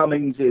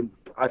Cummings in,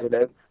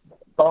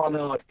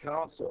 Barnard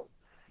Castle,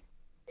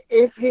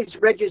 if his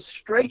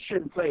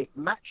registration plate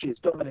matches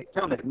Dominic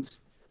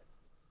Cummings,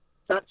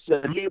 that's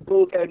a new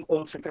ball game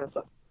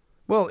altogether.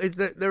 Well,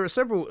 there are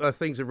several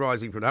things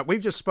arising from that.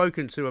 We've just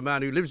spoken to a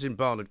man who lives in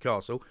Barnard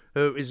Castle,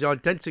 who is the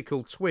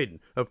identical twin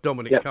of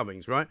Dominic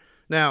Cummings, right?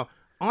 Now,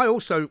 I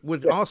also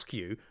would ask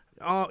you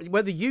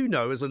whether you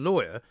know, as a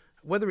lawyer,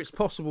 whether it's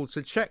possible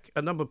to check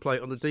a number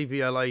plate on the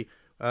DVLA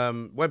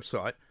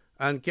website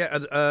and get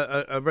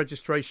a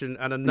registration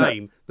and a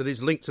name that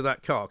is linked to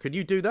that car. Can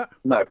you do that?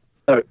 No.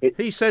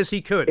 He says he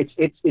could.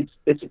 It's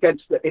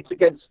against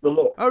the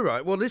law. Oh,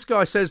 right. Well, this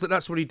guy says that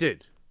that's what he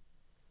did.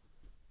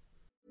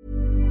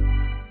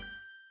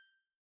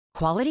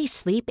 Quality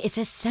sleep is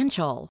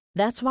essential.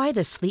 That's why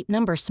the Sleep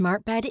Number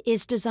Smart Bed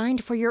is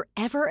designed for your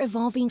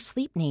ever-evolving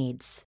sleep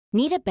needs.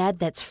 Need a bed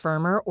that's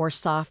firmer or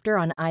softer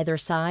on either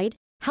side?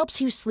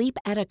 Helps you sleep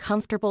at a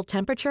comfortable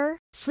temperature?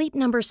 Sleep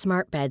Number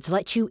Smart Beds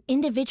let you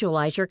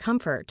individualize your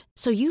comfort,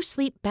 so you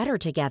sleep better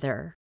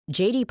together.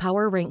 J.D.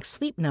 Power ranks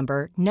Sleep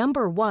Number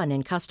number 1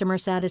 in customer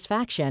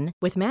satisfaction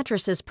with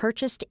mattresses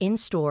purchased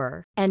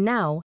in-store. And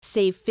now,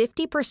 save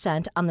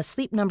 50% on the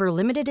Sleep Number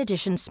Limited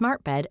Edition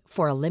Smart Bed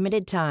for a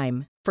limited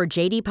time. For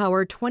J.D.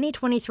 Power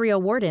 2023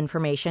 award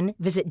information,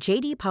 visit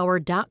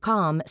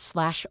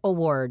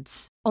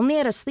jdpower.com/awards. Only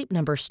at a Sleep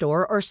Number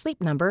store or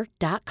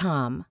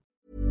sleepnumber.com.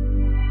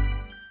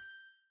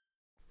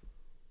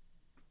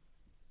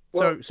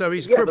 Well, so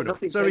he's a criminal.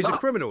 So he's a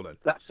criminal then.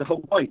 That's the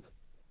whole point.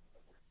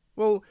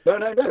 Well,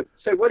 no.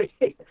 So what he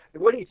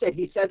said,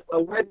 he said a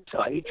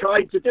website. He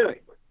tried to do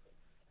it,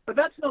 but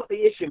that's not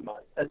the issue,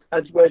 Mike.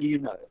 As well, you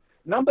know.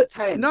 Number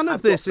 10. None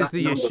of this is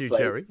the issue,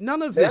 Jerry.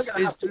 None of this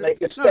is. Have to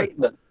make a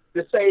statement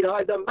to say it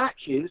either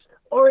matches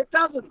or it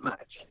doesn't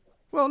match.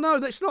 Well, no,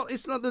 it's not.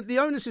 It's not that the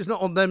onus is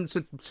not on them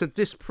to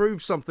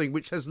disprove something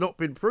which has not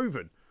been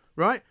proven.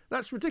 Right?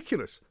 That's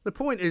ridiculous. The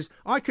point is,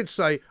 I could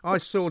say I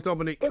saw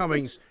Dominic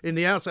Cummings in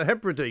the Outer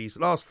Hebrides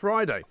last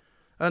Friday.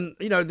 And,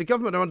 the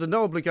government are under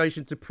no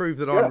obligation to prove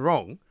that I'm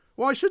wrong.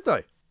 Why should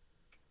they?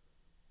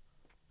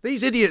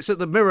 These idiots at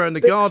the Mirror and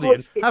the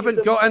Guardian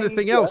haven't got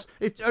anything else.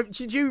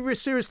 Did you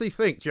seriously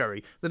think,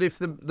 Jerry, that if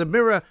the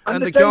Mirror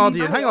and the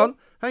Guardian... Hang on.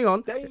 Hang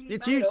on,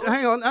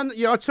 and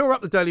I tore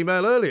up the Daily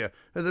Mail earlier.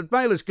 And the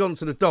Mail has gone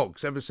to the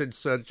dogs ever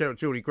since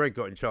Julie Gregg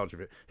got in charge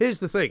of it. Here's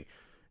the thing.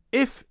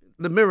 If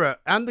the Mirror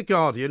and the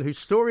Guardian, whose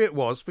story it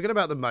was, forget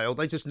about the Mail,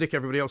 they just nick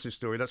everybody else's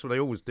story, that's what they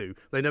always do.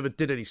 They never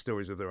did any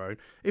stories of their own.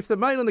 If the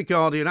Mail and the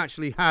Guardian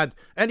actually had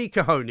any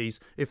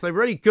cojones, if they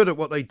were any good at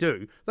what they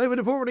do, they would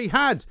have already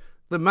had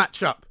the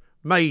match-up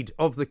made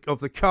of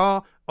the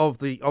car, of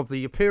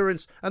the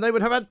appearance, and they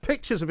would have had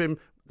pictures of him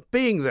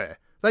being there.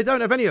 They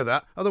don't have any of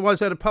that, otherwise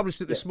they'd have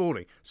published it this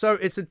morning. So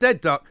it's a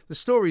dead duck. The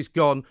story's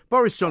gone.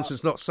 Boris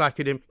Johnson's not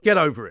sacking him. Get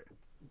over it.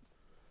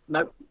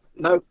 No,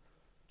 not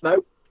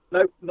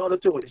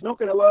at all. It's not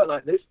going to work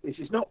like this. This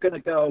is not going to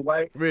go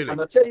away. Really? And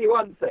I'll tell you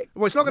one thing.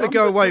 Well, it's not going to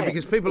go away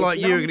because people like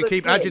you are going to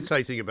keep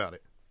agitating about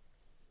it.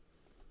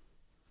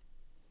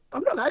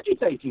 I'm not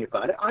agitating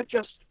about it. I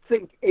just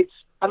think it's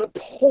an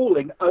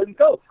appalling own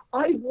goal.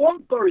 I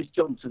want Boris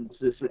Johnson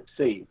to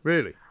succeed.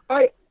 Really?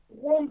 I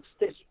want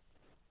this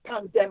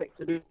pandemic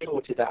to be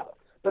sorted out.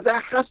 But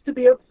there has to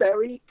be a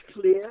very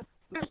clear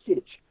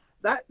message.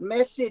 That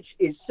message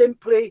is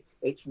simply,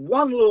 it's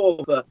one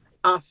law for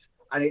us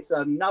and it's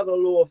another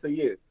law for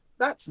you.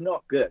 That's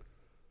not good.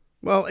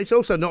 Well, it's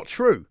also not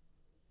true.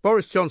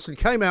 Boris Johnson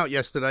came out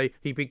yesterday.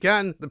 He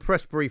began the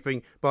press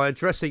briefing by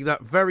addressing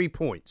that very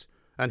point.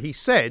 And he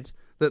said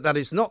that that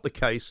is not the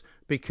case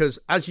because,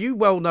 as you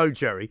well know,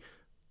 Jerry,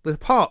 the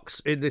parks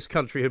in this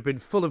country have been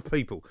full of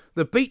people.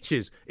 The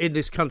beaches in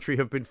this country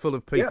have been full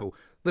of people.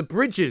 Yeah. The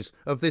bridges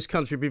of this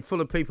country have been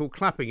full of people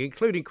clapping,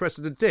 including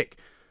Cressida Dick.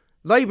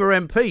 Labour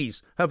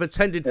MPs have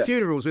attended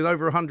funerals with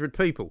over 100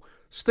 people.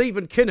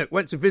 Stephen Kinnock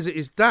went to visit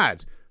his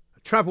dad,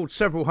 travelled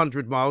several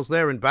hundred miles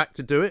there and back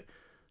to do it.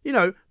 You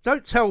know,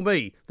 don't tell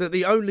me that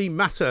the only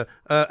matter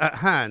at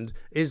hand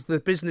is the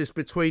business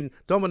between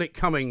Dominic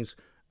Cummings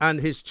and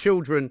his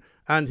children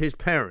and his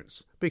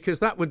parents,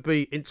 because that would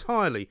be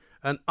entirely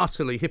and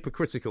utterly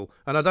hypocritical.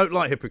 And I don't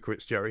like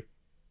hypocrites, Jerry.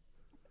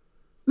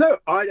 No,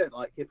 I don't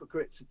like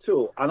hypocrites at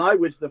all. And I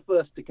was the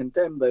first to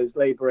condemn those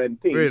Labour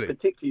MPs, really?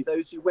 Particularly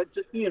those who went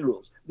to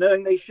funerals,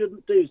 knowing they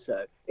shouldn't do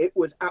so. It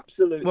was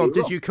absolutely wrong.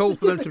 Did you call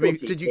for them to be?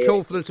 Did you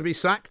call for them to be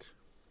sacked?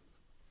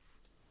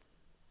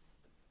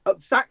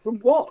 Sacked from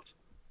what?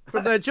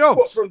 From their jobs?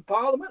 What, from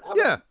Parliament?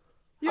 Yeah.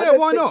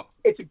 Why not?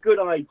 It's a good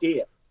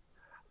idea.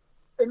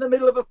 In the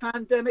middle of a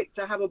pandemic,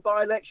 to have a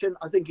by-election,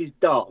 I think is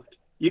daft.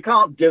 You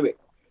can't do it.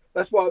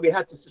 That's why we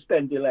had to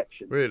suspend the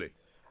election. Really?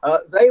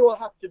 They will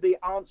have to be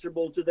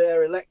answerable to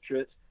their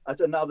electorate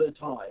at another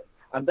time,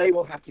 and they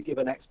will have to give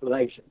an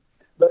explanation.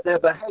 But their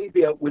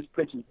behaviour was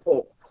pretty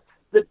poor.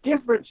 The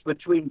difference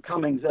between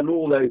Cummings and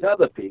all those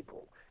other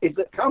people is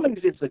that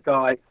Cummings is the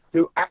guy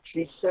who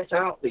actually set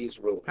out these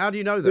rules. How do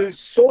you know that? Who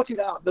sorted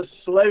out the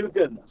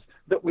slogans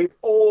that we've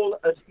all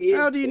adhered to.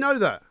 How do you know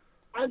that?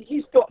 And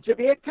he's got to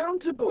be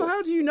accountable. Well,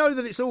 how do you know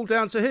that it's all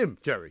down to him,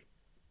 Jerry?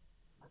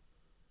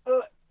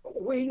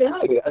 We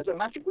know, as a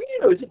matter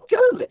as a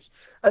journalist.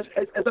 As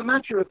a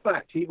matter of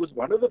fact, he was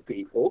one of the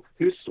people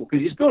who, because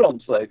he's good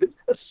on slogans,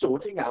 are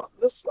sorting out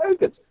the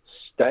slogans.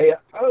 Stay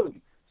at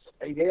home.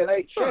 Stay the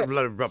NHS. Oh, a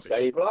load of rubbish.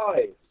 Save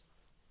lives.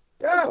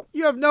 Yeah.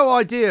 You have no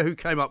idea who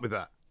came up with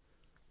that.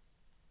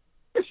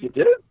 Yes, you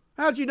do.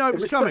 How do you know it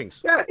was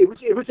Cummings? Yeah, it was.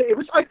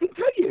 I can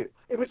tell you,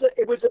 it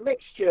was a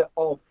mixture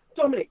of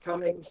Dominic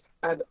Cummings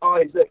and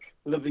Isaac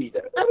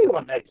Levido.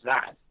 Everyone knows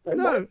that.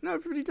 No,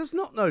 everybody does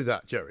not know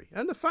that, Jerry.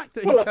 And the fact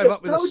that he came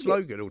up with a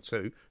slogan or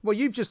two, well,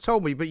 you've just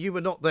told me, but you were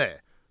not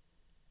there.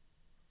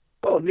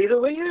 Well, neither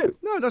were you.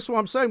 No, that's what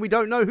I'm saying. We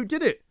don't know who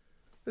did it.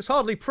 There's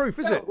hardly proof,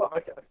 is it? Well,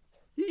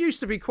 You used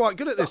to be quite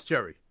good at this,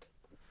 Jerry.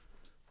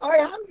 I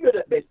am good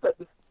at this, but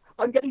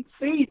I'm getting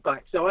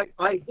feedback, so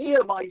I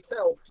hear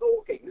myself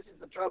talking. This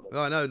is the trouble.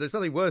 I know. There's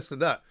nothing worse than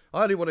that.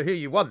 I only want to hear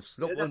you once,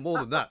 not one more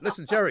than that.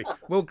 Listen, Jerry,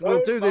 we'll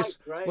do this.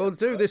 We'll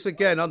do this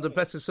again under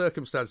better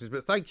circumstances.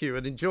 But thank you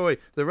and enjoy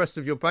the rest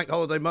of your Bank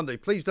Holiday Monday.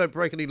 Please don't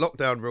break any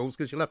lockdown rules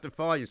because you'll have to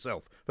fire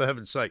yourself, for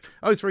heaven's sake.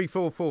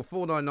 0344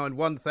 499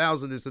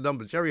 1000 is the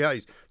number. Jerry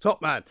Hayes,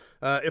 top man.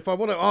 If I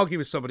want to argue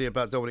with somebody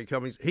about Dominic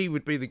Cummings, he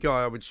would be the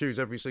guy I would choose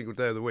every single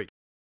day of the week.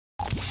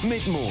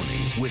 Mid-morning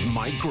with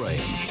Mike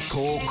Graham.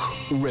 Talk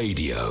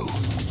Radio.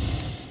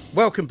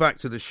 Welcome back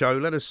to the show.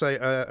 Let us say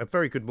a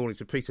very good morning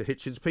to Peter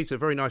Hitchens. Peter,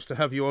 very nice to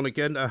have you on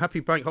again. Happy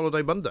Bank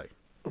Holiday Monday.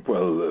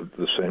 Well,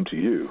 the same to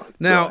you.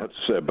 Now, I have to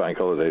say, bank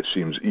holiday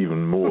seems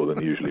even more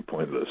than usually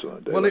pointless on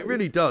a day. Well, it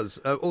really does.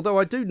 Although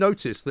I do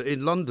notice that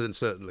in London,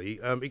 certainly,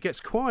 it gets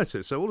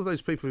quieter. So all of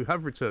those people who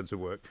have returned to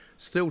work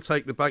still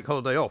take the bank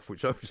holiday off,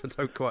 which I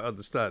don't quite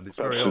understand. It's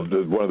very odd.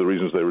 One of the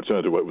reasons they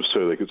returned to work was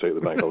so they could take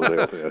the bank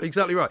holiday off. Yes.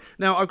 Exactly right.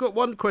 Now, I've got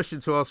one question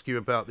to ask you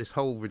about this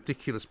whole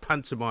ridiculous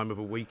pantomime of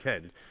a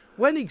weekend.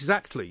 When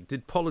exactly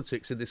did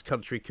politics in this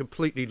country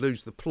completely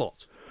lose the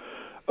plot?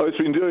 Oh, it's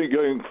been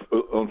going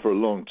on for a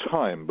long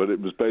time, but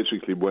it was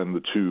basically when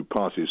the two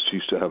parties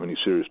ceased to have any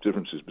serious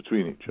differences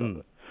between each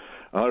other.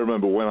 I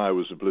remember when I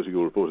was a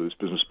political reporter, this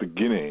business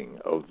beginning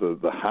of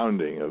the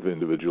hounding of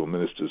individual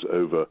ministers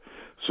over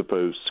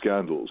supposed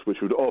scandals,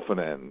 which would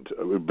often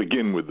would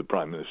begin with the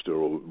Prime Minister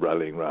all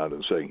rallying round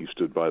and saying he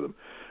stood by them,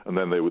 and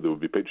then there would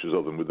be pictures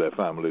of them with their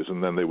families,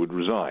 and then they would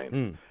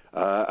resign.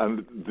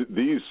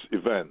 These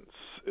events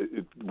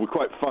were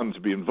quite fun to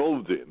be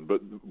involved in,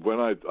 but when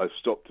I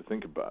stopped to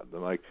think about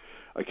them, I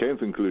came to the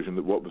conclusion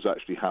that what was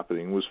actually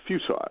happening was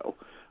futile,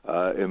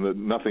 in that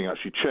nothing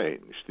actually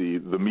changed.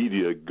 The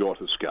media got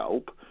a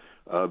scalp.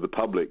 The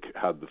public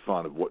had the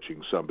fun of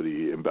watching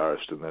somebody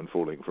embarrassed and then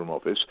falling from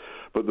office.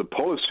 But the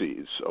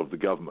policies of the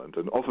government,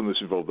 and often this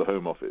involved the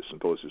Home Office and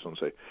policies on,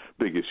 say,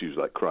 big issues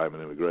like crime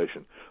and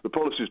immigration, the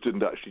policies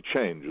didn't actually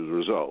change as a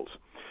result.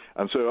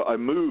 And so I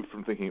moved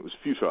from thinking it was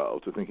futile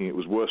to thinking it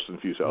was worse than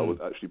futile, was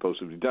actually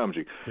positively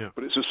damaging. Yeah.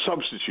 But it's a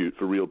substitute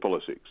for real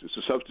politics. It's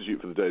a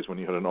substitute for the days when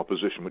you had an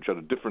opposition which had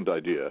a different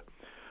idea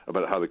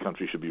about how the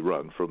country should be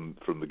run from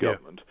the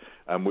government,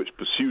 and which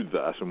pursued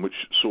that and which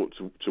sought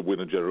to win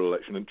a general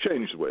election and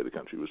change the way the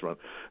country was run.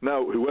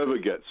 Now, whoever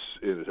gets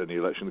in at any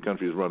election, the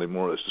country is running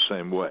more or less the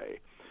same way.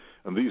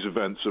 And these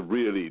events are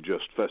really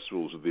just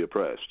festivals of the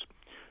oppressed,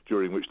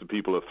 during which the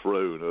people are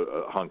thrown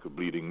a hunk of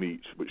bleeding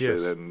meat, which they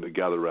then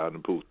gather around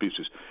and pull to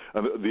pieces.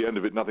 And at the end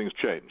of it, nothing's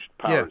changed.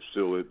 Power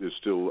is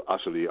still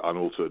utterly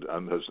unaltered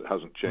and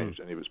hasn't changed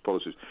any of its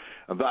policies.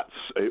 And but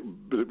it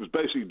was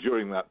basically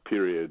during that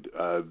period,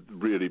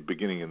 really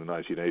beginning in the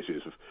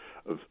 1980s,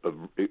 of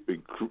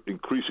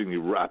increasingly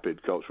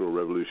rapid cultural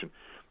revolution,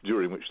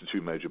 during which the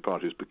two major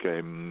parties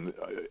became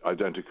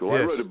identical.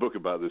 Yes. I wrote a book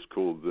about this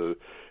called the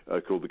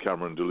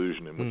Cameron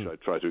Delusion, in which I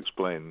try to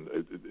explain.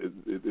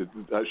 It's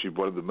actually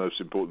one of the most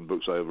important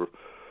books I ever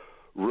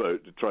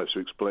wrote. It tries to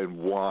explain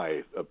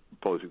why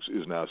politics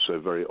is now so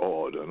very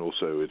odd, and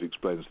also it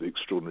explains the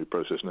extraordinary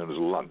process known as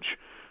lunch,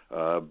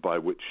 by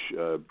which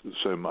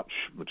so much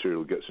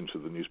material gets into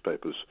the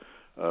newspapers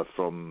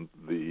from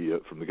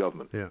the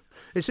government. Yeah,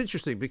 it's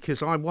interesting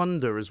because I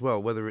wonder as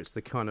well whether it's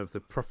the kind of the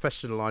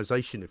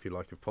professionalisation, if you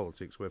like, of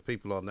politics, where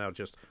people are now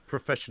just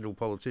professional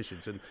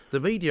politicians, and the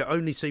media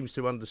only seems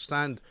to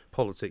understand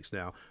politics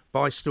now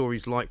by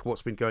stories like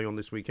what's been going on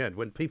this weekend.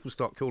 When people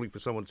start calling for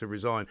someone to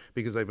resign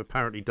because they've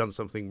apparently done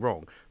something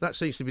wrong, that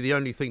seems to be the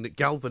only thing that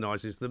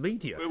galvanises the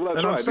media. Well, that's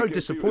and right. I'm so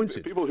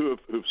disappointed. People who've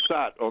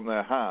sat on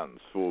their hands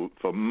for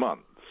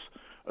months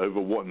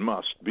over what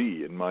must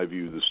be, in my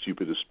view, the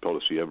stupidest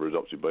policy ever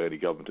adopted by any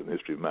government in the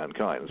history of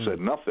mankind, and said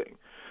nothing,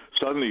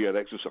 suddenly get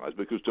exercised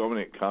because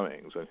Dominic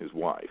Cummings and his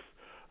wife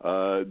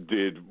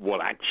did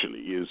what actually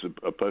is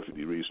a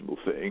perfectly reasonable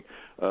thing,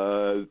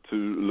 to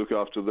look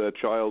after their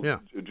child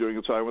during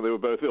a time when they were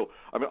both ill.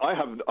 I mean,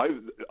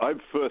 I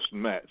first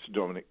met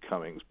Dominic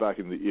Cummings back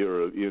in the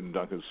era of Ian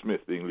Duncan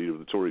Smith being leader of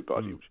the Tory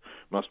party, which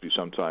must be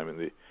sometime in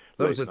the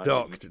That was a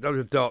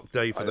dark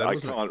day for them,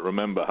 wasn't it? I can't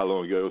remember how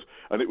long ago it was,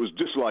 and it was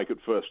dislike at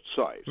first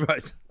sight.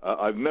 Right.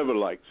 I've never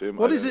liked him.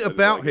 What is it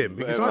about him?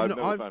 Because I've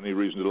never found any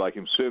reason to like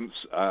him since,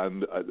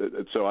 and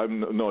so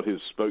I'm not his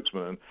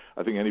spokesman. And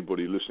I think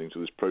anybody listening to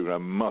this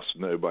program must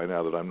know by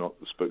now that I'm not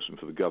the spokesman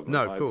for the government.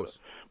 No, of course.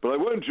 But I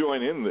won't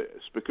join in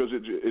this because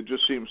it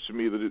just seems to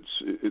me that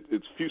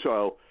it's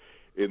futile.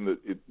 In that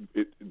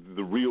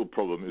the real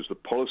problem is the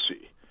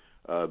policy.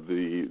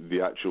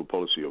 The actual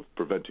policy of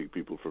preventing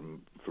people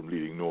from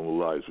leading normal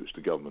lives, which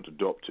the government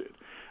adopted.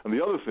 And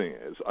the other thing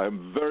is,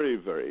 I'm very,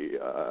 very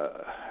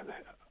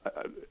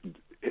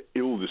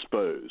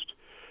ill-disposed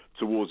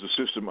towards a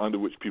system under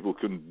which people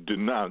can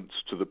denounce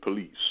to the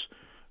police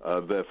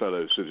their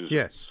fellow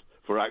citizens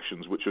for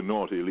actions which are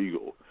not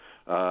illegal.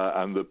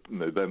 And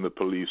then the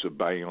police are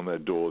banging on their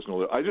doors and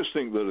all that. I just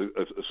think that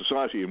a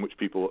society in which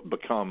people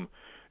become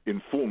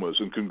informers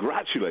and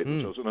congratulate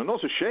themselves and are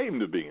not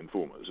ashamed of being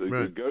informers.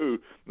 Right.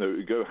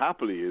 Go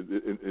happily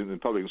in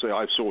public and say,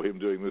 I saw him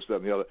doing this, that,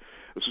 and the other.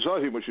 A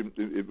society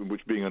in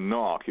which being a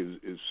narc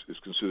is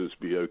considered to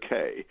be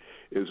okay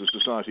is a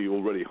society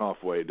already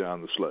halfway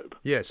down the slope.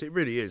 Yes, it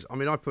really is. I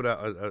mean, I put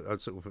out a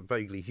sort of a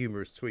vaguely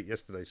humorous tweet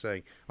yesterday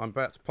saying, I'm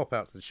about to pop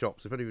out to the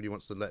shops. If anybody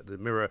wants to let the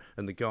Mirror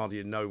and the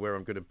Guardian know where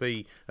I'm going to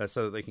be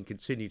so that they can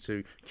continue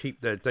to keep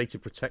their data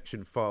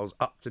protection files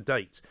up to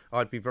date,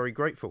 I'd be very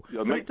grateful.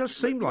 Yeah, but it does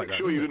seem like that.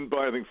 Sure, you didn't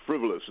buy anything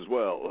frivolous as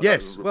well.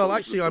 Yes, well,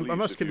 actually, I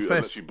must confess.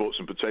 Unless you bought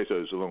some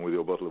potatoes along with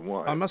your bottle of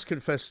wine. I must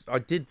confess, I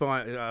did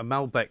buy a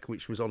Malbec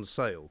which was on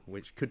sale,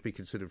 which could be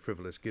considered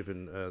frivolous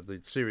given the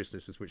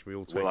seriousness with which we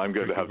all take. Well, I'm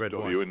going to have to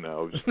stop you in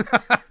now.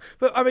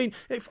 But I mean,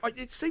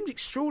 it seemed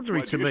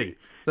extraordinary to me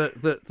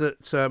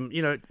that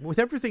you know, with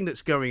everything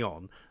that's going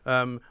on.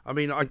 I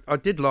mean, I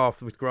did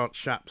laugh with Grant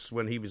Shapps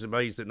when he was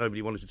amazed that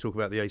nobody wanted to talk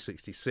about the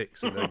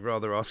A66, and they'd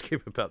rather ask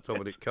him about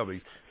Dominic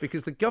Cummings,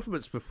 because the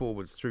government's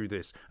performance through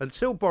this,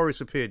 until Boris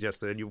appeared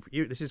yesterday,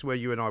 and this is where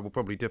you and I will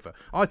probably differ.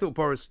 I thought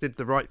Boris did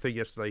the right thing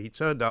yesterday. He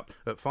turned up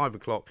at 5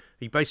 o'clock.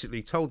 He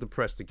basically told the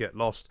press to get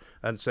lost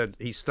and said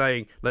he's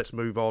staying, let's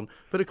move on.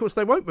 But of course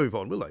they won't move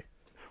on, will they?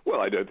 Well,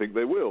 I don't think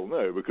they will,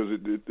 no, because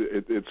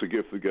it's a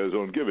gift that goes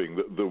on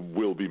giving. There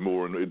will be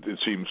more, and it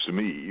seems to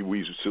me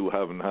we still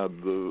haven't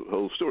had the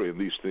whole story, and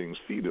these things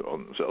feed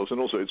on themselves. And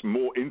also it's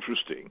more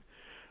interesting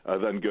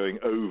than going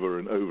over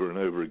and over and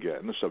over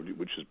again, a subject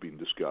which has been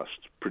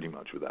discussed pretty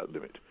much without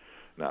limit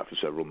now for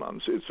several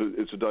months.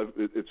 It's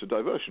a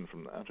diversion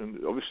from that,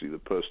 and obviously the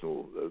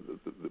personal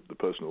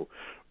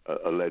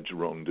alleged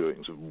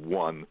wrongdoings of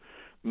one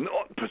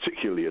not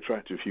particularly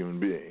attractive human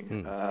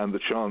being, and the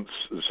chance,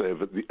 say,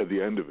 at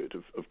the end of it,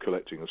 of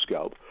collecting a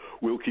scalp,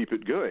 will keep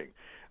it going.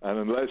 And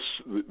unless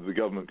the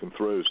government can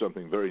throw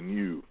something very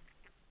new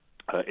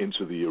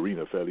into the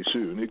arena fairly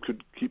soon, it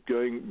could keep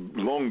going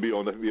long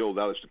beyond, I think, the old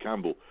Alistair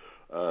Campbell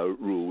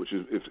rule, which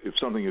is if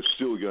something is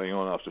still going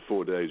on after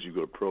 4 days, you've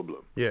got a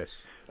problem.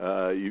 Yes.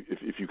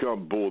 If you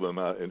can't bore them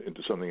out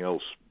into something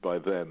else by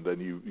then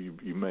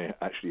you may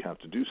actually have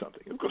to do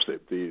something. Of course,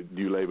 the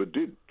New Labour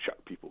did chuck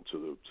people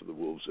to the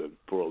wolves.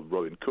 Poor old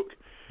Robin Cook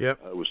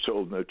was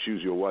told, no,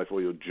 choose your wife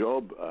or your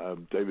job.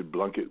 David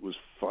Blunkett was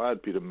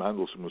fired. Peter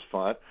Mandelson was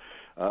fired.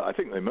 I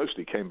think they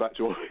mostly came back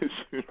to office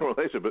sooner or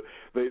later, but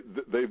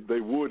they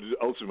would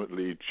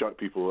ultimately chuck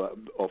people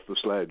off the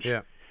sledge.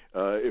 Yeah.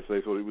 If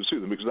they thought it would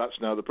suit them, because that's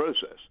now the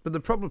process. But the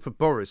problem for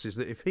Boris is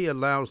that if he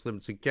allows them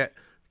to get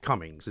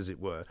Cummings, as it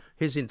were,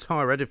 his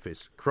entire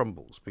edifice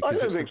crumbles,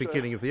 because it's the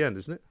beginning of the end,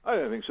 isn't it? I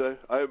don't think so.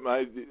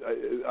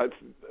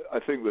 I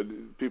think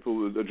that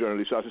people are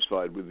generally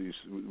satisfied with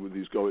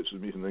these gollets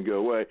of meat and then go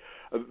away.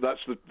 That's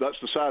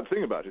the sad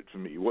thing about it for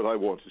me. What I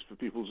want is for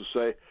people to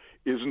say,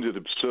 isn't it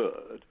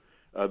absurd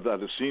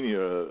that a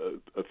senior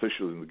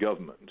official in the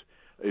government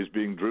is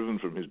being driven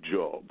from his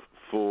job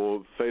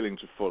for failing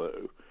to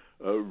follow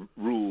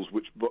rules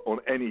which, on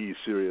any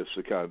serious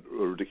account,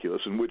 are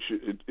ridiculous, and which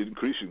it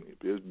increasingly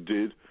appears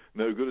did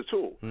no good at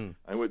all.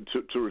 And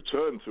to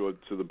return to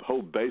the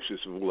whole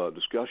basis of all our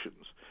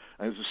discussions,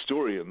 and there's a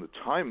story in the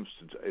Times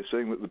today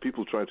saying that the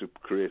people trying to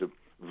create a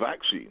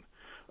vaccine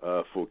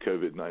for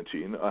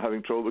COVID-19 are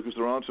having trouble because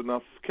there aren't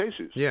enough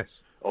cases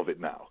of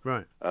it now.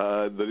 Right.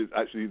 That it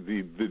actually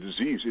the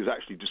disease is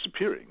actually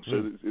disappearing,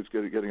 so it's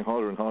getting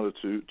harder and harder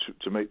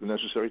to make the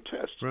necessary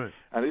tests. Right.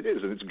 And it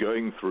is, and it's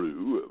going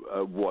through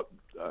what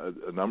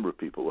a number of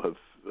people have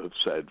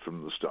said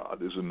from the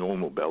start is a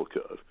normal bell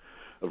curve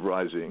of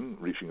rising,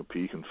 reaching a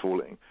peak and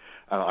falling.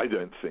 And I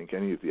don't think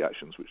any of the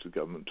actions which the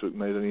government took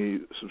made any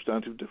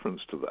substantive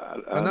difference to that.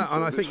 And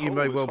I think you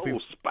may well be...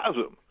 whole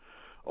spasm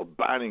of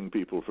banning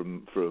people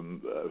from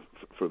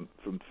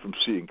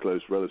seeing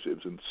close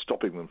relatives and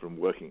stopping them from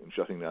working and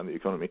shutting down the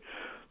economy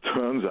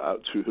turns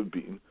out to have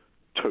been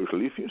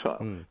totally futile.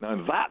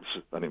 Now,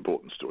 that's an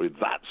important story.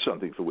 That's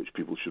something for which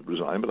people should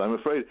resign. But I'm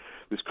afraid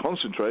this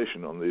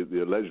concentration on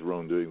the alleged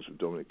wrongdoings of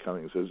Dominic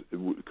Cummings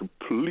it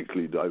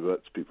completely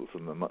diverts people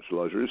from a much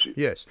larger issue.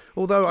 Yes,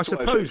 although I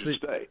suppose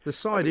the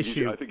side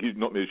issue... I think he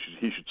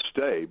should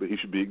stay, but he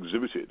should be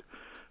exhibited,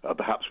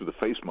 perhaps with a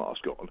face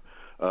mask on,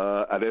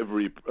 at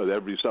every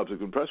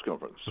subsequent press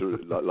conference,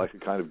 like a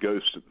kind of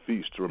ghost at the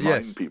feast, to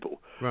remind people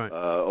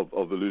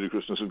of the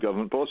ludicrousness of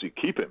government policy.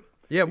 Keep him.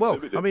 Yeah, well,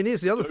 I mean, here's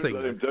the other thing.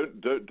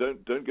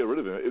 Don't get rid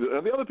of him.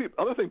 And the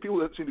other thing people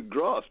don't seem to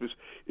grasp is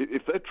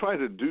if they're trying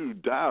to do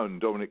down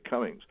Dominic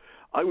Cummings,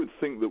 I would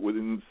think that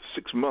within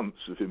 6 months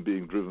of him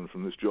being driven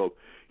from this job,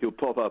 he'll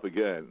pop up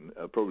again,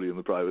 probably in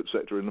the private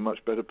sector, in a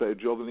much better paid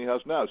job than he has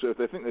now. So if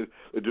they think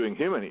they're doing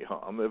him any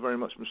harm, they're very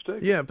much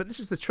mistaken. Yeah, but this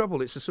is the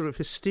trouble. It's a sort of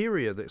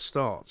hysteria that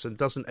starts and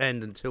doesn't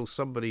end until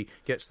somebody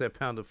gets their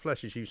pound of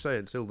flesh, as you say,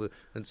 until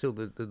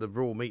the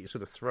raw meat is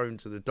sort of thrown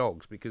to the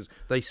dogs, because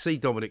they see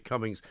Dominic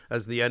Cummings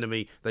as the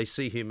enemy. They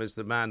see him as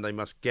the man they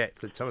must get.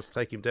 They must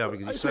take him down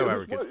because he's so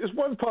arrogant. There's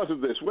one part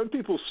of this. When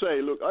people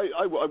say, look,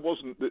 I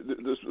wasn't...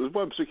 There's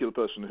one particular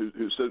person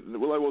who said,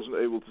 well, I wasn't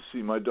able to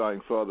see my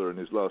dying father in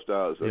his last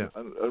hours.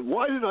 And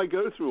why did I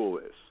go through all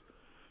this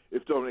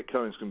if Dominic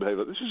Cummings can behave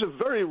like this? This is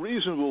a very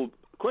reasonable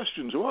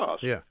question to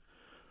ask. Yeah.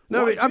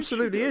 No, it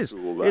absolutely is.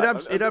 It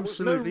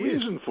absolutely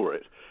is. No reason for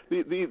it.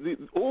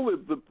 All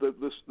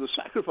the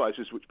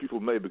sacrifices which people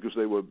made because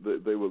they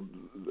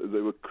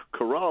were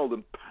corralled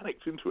and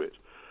panicked into it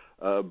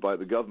by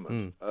the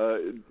government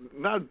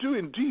now do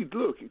indeed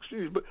look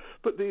extreme.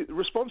 But the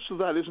response to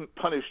that isn't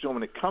punish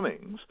Dominic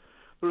Cummings.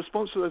 The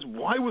response to that is,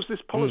 why was this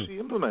policy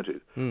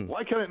implemented?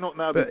 Why can it not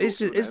now be... But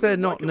is there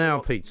not now,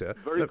 Peter...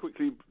 Very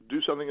quickly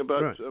do something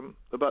about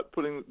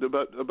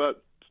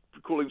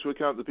calling to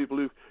account the people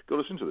who got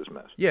us into this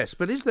mess. Yes,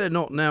 but is there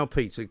not now,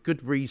 Peter,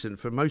 good reason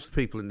for most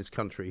people in this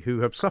country who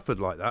have suffered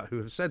like that, who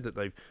have said that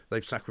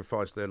they've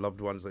sacrificed their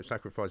loved ones, they've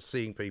sacrificed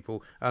seeing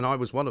people, and I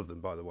was one of them,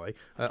 by the way.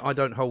 I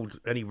don't hold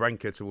any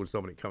rancour towards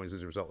Dominic Cummings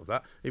as a result of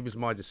that. It was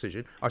my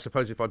decision. I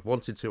suppose if I'd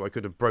wanted to, I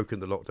could have broken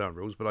the lockdown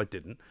rules, but I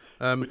didn't.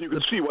 But you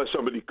can see why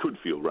somebody could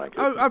feel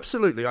rancour. Oh,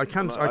 absolutely. I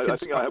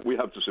think we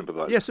have to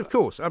sympathise. Yes, of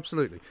course,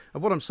 absolutely.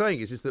 And what I'm saying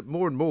is that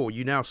more and more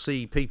you now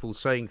see people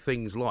saying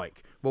things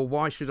like, well,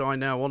 why should I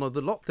now honour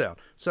the lockdown?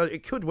 So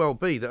it could well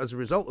be that as a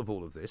result of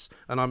all of this,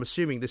 and I'm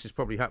assuming this is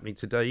probably happening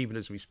today, even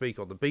as we speak,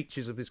 on the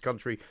beaches of this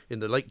country, in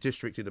the Lake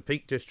District, in the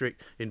Peak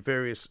District, in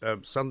various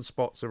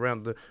sunspots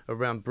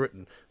around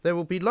Britain, there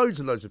will be loads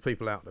and loads of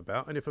people out and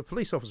about, and if a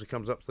police officer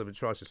comes up to them and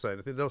tries to say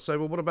anything, they'll say,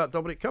 well, what about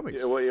Dominic Cummings?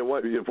 Yeah, why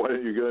don't you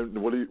go,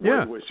 why are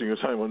you wasting your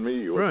time on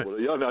me? Right.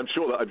 I'm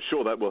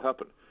sure that will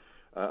happen.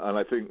 And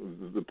I think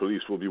the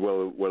police will be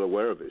well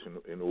aware of this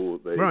in all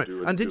that they do. Right.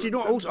 And did you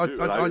not also... But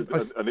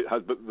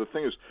the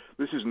thing is,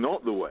 this is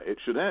not the way it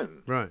should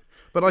end. Right.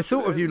 But I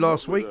thought of you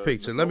last week,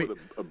 Peter.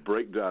 A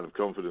breakdown of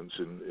confidence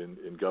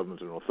in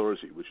government and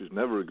authority, which is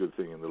never a good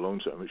thing in the long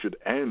term. It should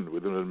end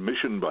with an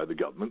admission by the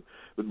government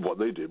that what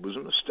they did was a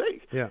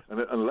mistake. Yeah.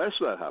 And unless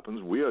that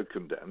happens, we are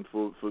condemned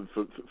for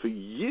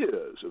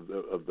years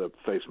of the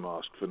face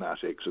mask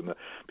fanatics and the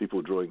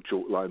people drawing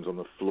chalk lines on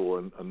the floor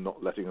and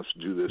not letting us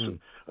do this,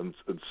 and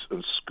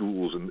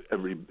schools and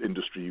every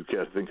industry you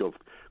care to think of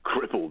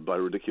crippled by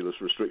ridiculous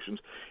restrictions.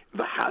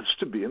 There has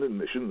to be an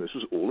admission this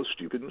was all a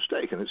stupid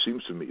mistake, and it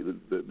seems to me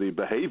that the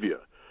behavior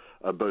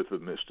both of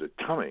Mr.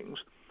 Cummings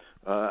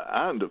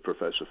and of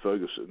Professor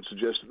Ferguson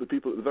suggests that the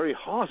people at the very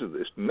heart of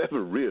this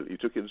never really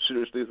took it as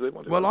seriously as they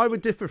wanted. Well, I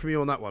would differ from you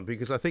on that one,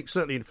 because I think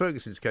certainly in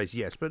Ferguson's case,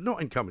 yes, but not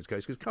in Cummings'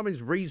 case, because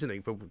Cummings'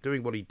 reasoning for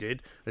doing what he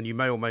did, and you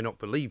may or may not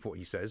believe what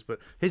he says, but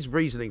his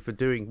reasoning for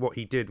doing what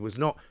he did was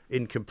not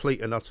in complete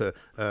and utter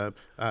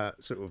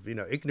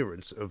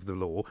ignorance of the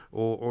law,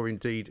 or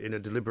indeed in a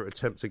deliberate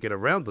attempt to get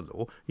around the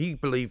law. He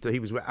believed that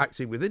he was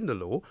acting within the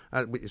law,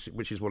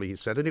 which is what he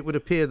said, and it would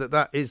appear that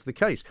that is the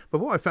case. But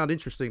what I found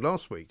interesting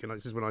last week, and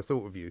this is when I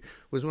thought of you,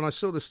 was when I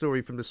saw the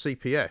story from the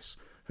CPS,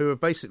 who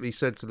have basically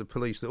said to the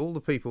police that all the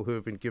people who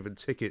have been given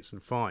tickets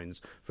and fines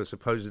for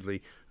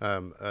supposedly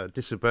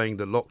disobeying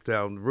the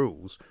lockdown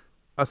rules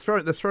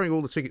they're throwing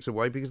all the tickets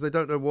away because they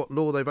don't know what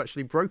law they've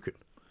actually broken.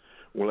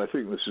 Well, I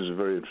think this is a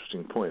very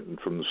interesting point, and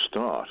from the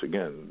start,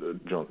 again,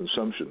 Jonathan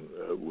Sumption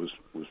was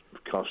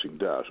casting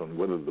doubt on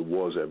whether there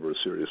was ever a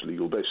serious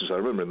legal basis. I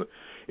remember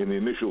in the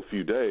initial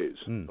few days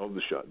of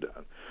the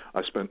shutdown,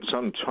 I spent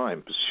some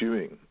time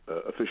pursuing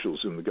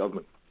officials in the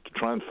government to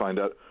try and find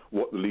out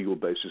what the legal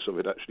basis of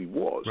it actually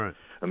was. Right.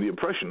 And the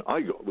impression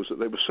I got was that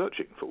they were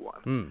searching for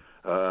one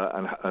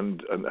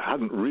and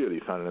hadn't really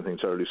found anything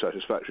terribly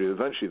satisfactory.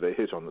 Eventually they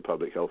hit on the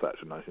Public Health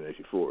Act of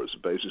 1984 as a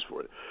basis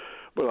for it.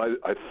 But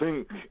I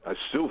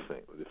still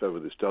think that if ever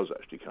this does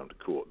actually come to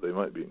court, they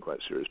might be in quite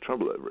serious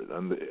trouble over it.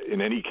 And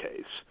in any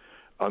case,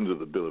 under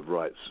the Bill of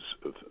Rights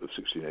of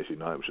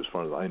 1689, which as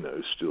far as I know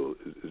is still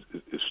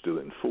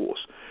in force,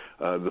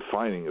 the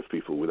fining of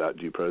people without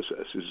due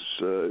process is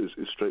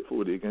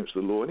straightforwardly against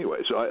the law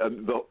anyway. So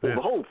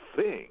the whole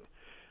thing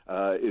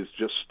has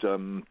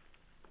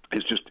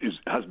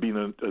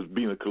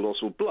been a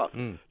colossal bluff.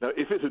 Now,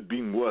 if it had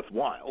been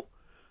worthwhile,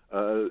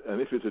 and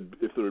if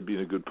there had been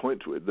a good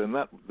point to it, then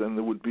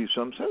there would be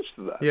some sense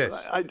to that.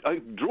 Yes.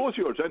 I draw to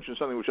your attention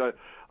something which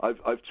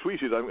I've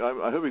tweeted.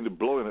 I'm hoping to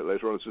blow in it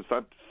later on. It's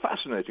a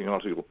fascinating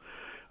article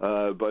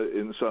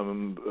in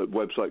some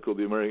website called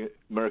the American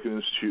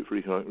Institute for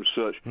Economic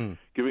Research,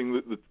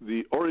 giving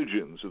the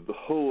origins of the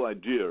whole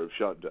idea of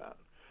shutdown.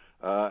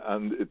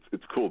 And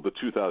it's called the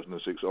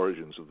 2006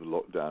 Origins of the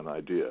Lockdown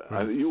Idea.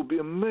 And you'll be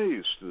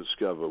amazed to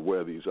discover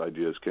where these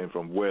ideas came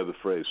from, where the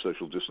phrase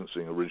social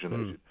distancing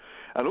originated.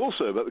 And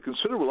also about the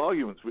considerable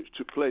arguments which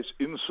took place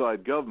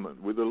inside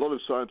government, with a lot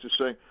of scientists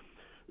saying,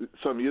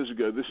 some years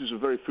ago, this is a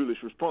very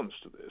foolish response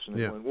to this, and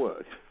it won't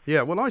work.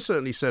 Yeah, well, I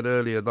certainly said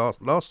earlier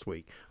last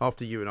week,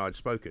 after you and I had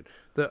spoken,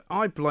 that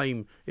I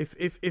blame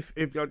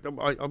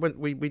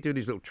we do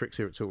these little tricks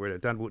here at Talk Radio.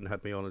 Dan Wootton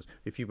had me on as,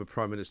 if you were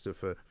Prime Minister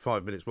for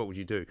 5 minutes, what would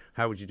you do?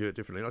 How would you do it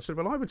differently? And I said,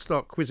 well, I would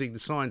start quizzing the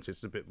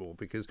scientists a bit more,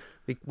 because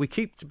we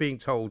keep being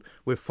told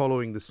we're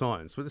following the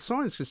science, but the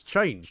science has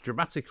changed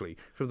dramatically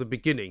from the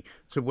beginning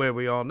to where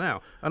we are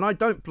now. And I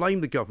don't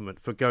blame the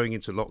government for going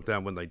into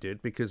lockdown when they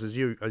did, because as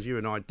you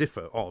and I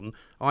differ on,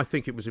 I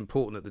think it was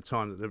important at the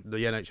time that the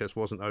NHS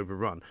wasn't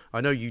overrun.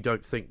 I know you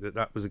don't think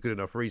that was a good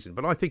enough reason,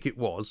 but I think it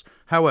was.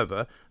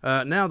 However,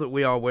 now that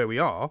we are where we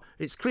are,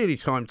 it's clearly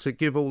time to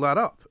give all that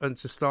up and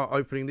to start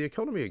opening the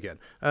economy again.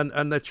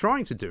 And they're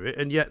trying to do it,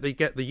 and yet they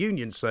get the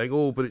unions saying,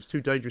 oh, but it's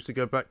too dangerous to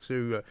go back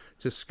to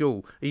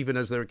school, even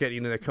as they're getting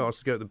in their cars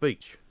to go to the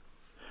beach.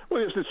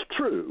 Well, yes, it's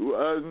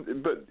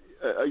true, but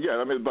again,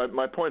 I mean,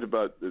 my point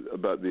about the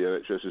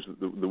NHS is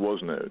that there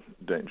was no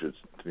danger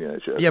to the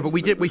NHS. Yeah, but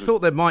we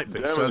thought there might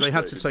be, so they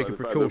had to take a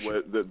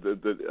precaution. That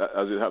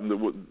as it happened,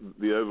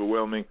 the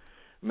overwhelming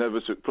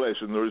never took place,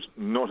 and there is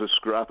not a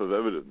scrap of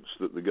evidence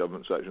that the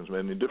government's actions made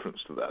any difference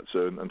to that.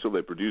 So until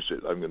they produce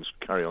it, I'm going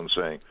to carry on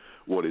saying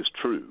what is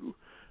true,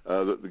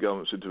 that the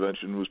government's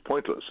intervention was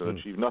pointless and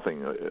achieved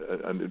nothing,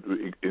 and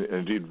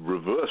indeed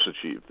reverse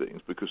achieved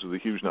things, because of the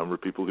huge number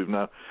of people who've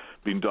now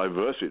been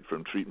diverted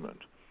from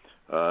treatment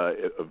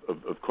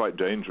of quite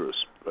dangerous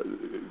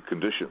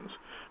conditions,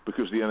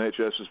 because the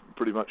NHS has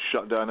pretty much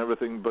shut down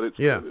everything but its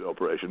COVID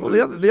operation.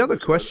 Well, the other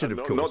question,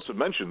 of course... Not to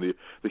mention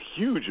the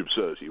huge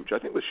absurdity, which I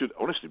think there should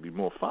honestly be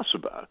more fuss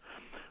about,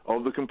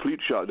 of the complete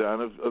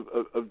shutdown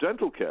of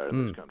dental care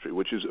in this country,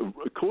 which is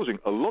causing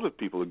a lot of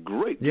people a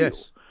great deal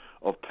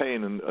of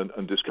pain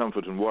and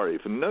discomfort and worry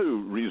for no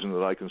reason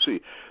that I can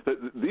see.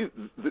 The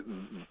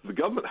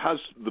government has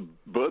the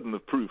burden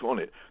of proof on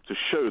it to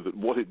show that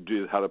what it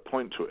did had a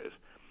point to it.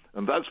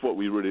 And that's what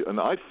we really...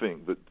 And I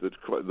think that there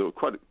were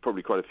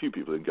probably quite a few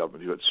people in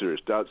government who had serious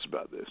doubts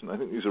about this, and I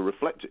think these are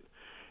reflected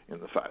in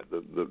the fact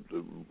that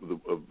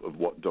of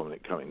what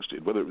Dominic Cummings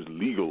did, whether it was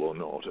legal or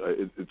not.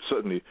 It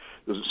certainly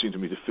doesn't seem to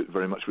me to fit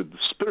very much with the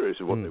spirit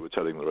of what they were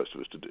telling the rest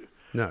of us to do.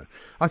 No,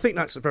 I think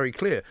that's very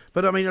clear.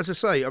 But I mean, as I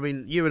say, I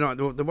mean, you and I,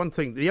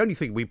 the only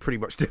thing we pretty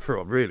much differ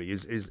on really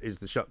is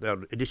the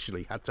shutdown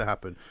initially had to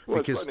happen. Well,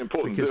 it's quite an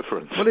important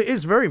difference. Well, it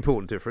is a very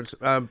important difference.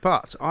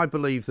 But I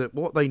believe that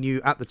what they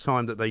knew at the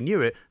time that they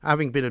knew it,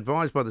 having been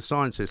advised by the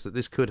scientists that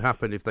this could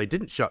happen if they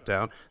didn't shut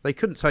down, they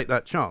couldn't take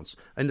that chance.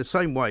 In the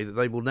same way that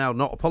they will now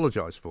not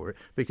apologise for it,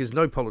 because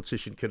no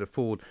politician can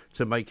afford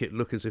to make it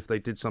look as if they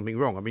did something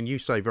wrong. I mean, you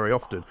say very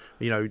often,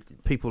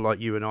 people like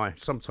you and I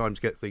sometimes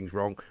get things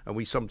wrong, and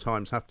we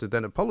sometimes have to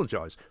then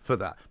apologise for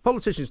that.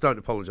 Politicians don't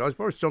apologise.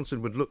 Boris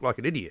Johnson would look like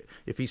an idiot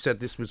if he said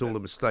this was all a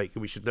mistake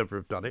and we should never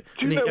have done it,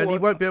 and he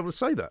won't be able to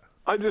say that.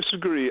 I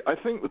disagree. I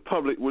think the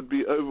public would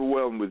be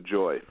overwhelmed with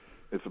joy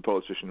if a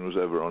politician was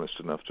ever honest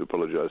enough to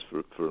apologise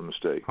for a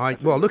mistake.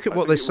 Look at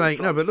what they're saying.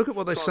 No, but look at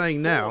what they're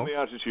saying now. The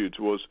attitude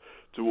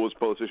towards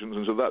politicians,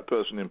 and so that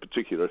person in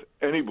particular, if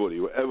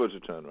anybody were ever to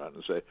turn around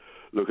and say,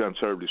 "Look, I'm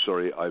terribly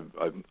sorry.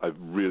 I've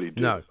really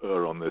did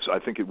err on this," I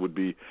think it would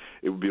be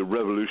a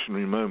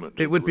revolutionary moment.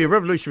 It would be a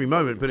revolutionary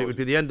moment, but it would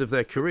be the end of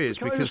their careers.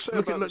 Because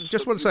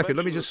just one second.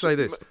 Let me just say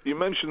this. You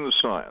mentioned the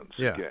science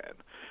again.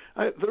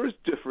 There is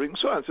differing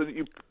science, and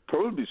you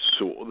probably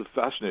saw the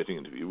fascinating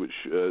interview which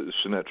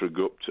Sunetra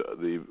Gupta,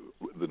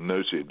 the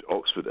noted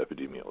Oxford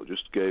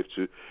epidemiologist, gave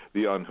to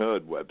the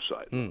Unheard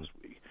website last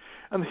week.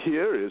 And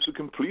here is a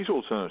complete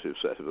alternative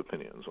set of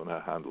opinions on how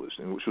to handle this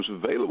thing, which was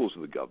available to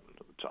the government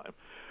at the time,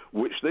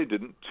 which they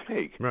didn't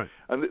take. Right.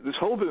 And this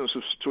whole business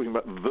of talking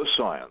about the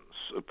science,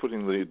 of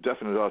putting the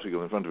definite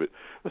article in front of it,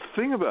 the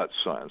thing about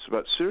science,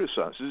 about serious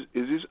science, is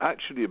it is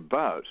actually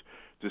about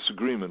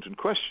disagreement and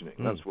questioning.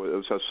 That's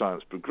how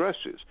science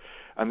progresses.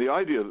 And the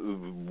idea that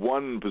the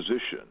one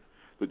position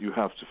that you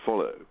have to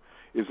follow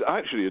is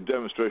actually a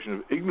demonstration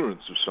of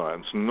ignorance of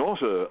science,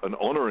 not an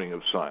honouring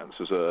of science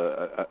as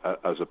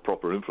a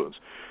proper influence.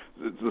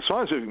 The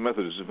scientific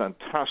method is a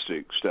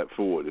fantastic step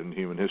forward in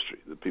human history,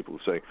 that people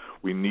are saying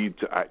we need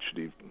to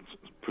actually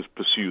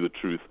pursue the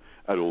truth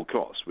at all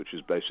costs, which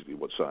is basically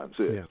what science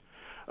is.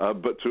 Yeah.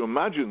 But to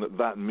imagine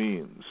that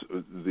means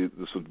the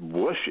sort of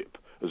worship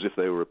as if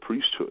they were a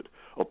priesthood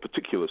of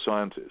particular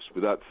scientists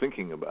without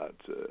thinking about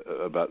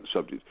the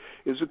subject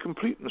is a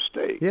complete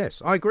mistake.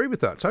 Yes, I agree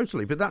with that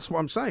totally, but that's what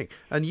I'm saying.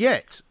 And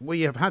yet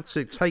we have had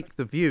to take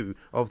the view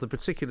of the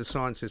particular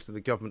scientists that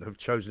the government have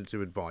chosen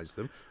to advise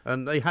them,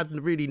 and they had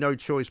really no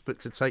choice but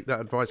to take that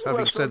advice,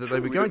 having said that they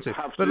were going to.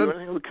 But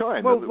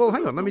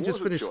hang on. Let me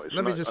just finish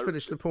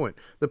the point.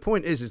 The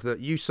point is that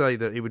you say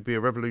that it would be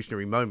a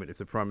revolutionary moment if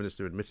the Prime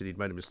Minister admitted he'd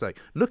made a mistake.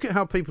 Look at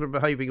how people are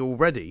behaving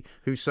already,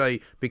 who say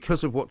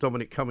because of what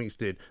Dominic Cummings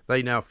did,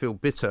 they now feel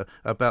bitter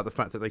about the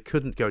fact that they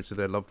couldn't go to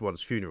their loved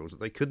ones' funerals, that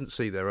they couldn't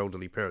see their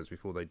elderly parents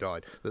before they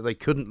died, that they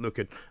couldn't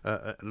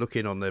look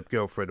in on their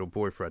girlfriend or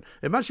boyfriend.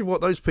 Imagine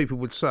what those people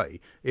would say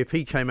if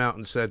he came out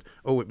and said,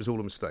 "Oh, it was all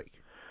a mistake."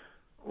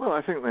 Well,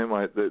 I think they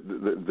might.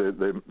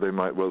 They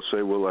might well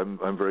say, "Well,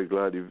 I'm very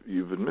glad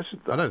you've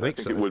admitted that." I don't think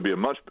so. It would be a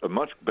much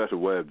better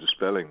way of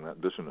dispelling that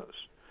bitterness,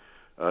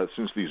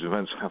 since these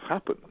events have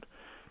happened.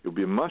 It would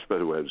be a much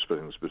better way of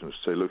dispelling this business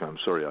to say, "Look, I'm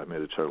sorry, I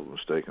made a terrible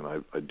mistake, and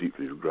I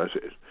deeply regret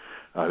it."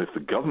 And if the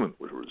government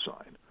were to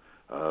resign,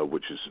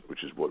 which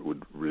is what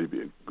would really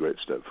be a great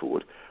step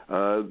forward,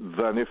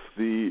 then as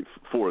I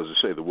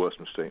say, the worst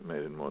mistake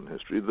made in modern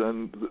history,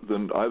 then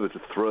either to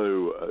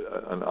throw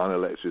an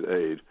unelected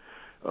aide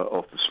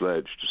off the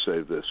sledge to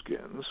save their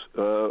skins,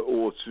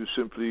 or to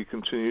simply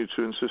continue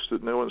to insist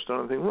that no one's done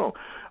anything wrong.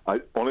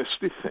 I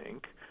honestly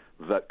think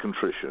that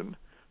contrition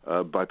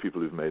by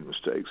people who've made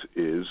mistakes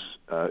is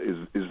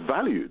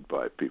valued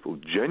by people.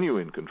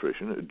 Genuine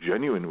contrition, a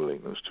genuine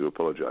willingness to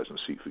apologize and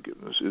seek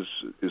forgiveness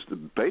is the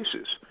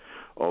basis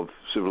of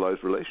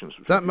civilized relations.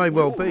 That may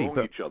well be,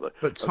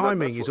 but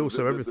timing is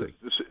also everything.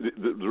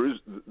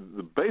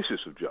 The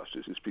basis of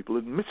justice is people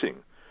admitting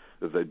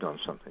that they've done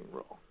something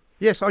wrong.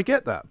 Yes, I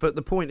get that, but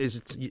the point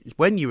is,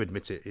 when you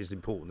admit it is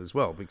important as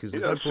well, because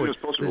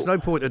there's no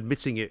point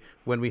admitting it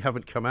when we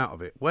haven't come out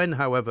of it. When,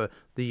 however,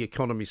 the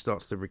economy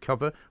starts to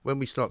recover, when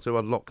we start to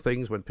unlock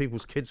things, when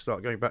people's kids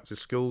start going back to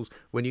schools,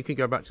 when you can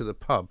go back to the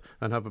pub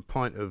and have a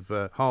pint of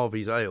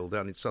Harvey's Ale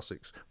down in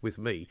Sussex with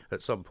me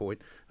at some point,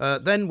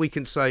 then we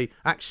can say,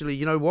 actually,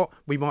 you know what,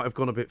 we might have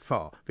gone a bit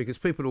far, because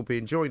people will be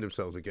enjoying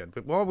themselves again.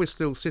 But while we're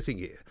still sitting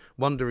here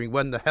wondering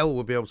when the hell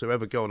we'll be able to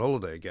ever go on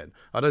holiday again,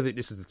 I don't think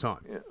this is the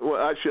time. Yeah.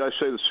 Well, actually, I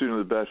say the sooner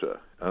the better,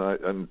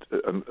 and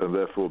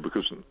therefore,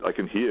 because I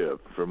can hear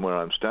from where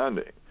I'm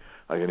standing,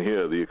 I can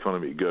hear the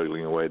economy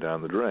gurgling away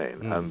down the drain.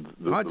 And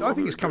I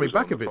think it's coming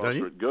back a bit, don't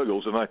you? It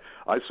gurgles, and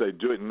I say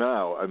do it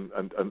now, and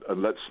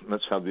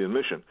let's have the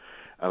admission.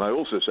 And I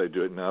also say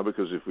do it now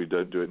because if we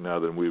don't do it now,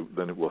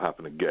 then it will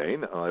happen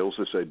again. And I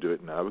also say do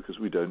it now because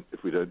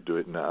if we don't do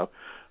it now,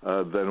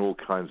 then all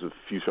kinds of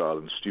futile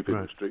and stupid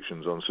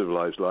restrictions on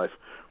civilized life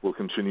will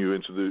continue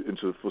into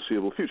the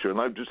foreseeable future. And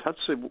I just had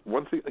to say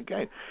one thing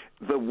again: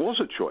 there was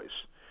a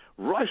choice.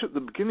 right at the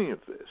beginning of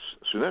this,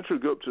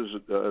 Sunetra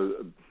Gupta's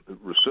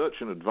research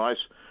and advice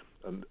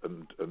and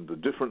the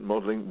different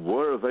modelling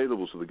were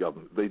available to the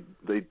government.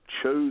 They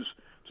chose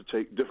to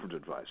take different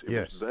advice. It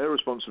was their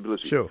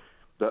responsibility. Sure.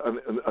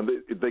 And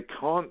they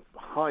can't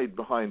hide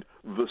behind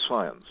the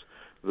science.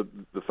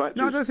 The fact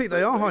is, I don't think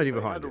they are hiding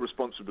behind it. They had a it.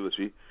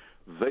 responsibility.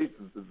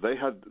 They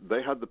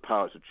had the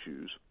power to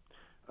choose.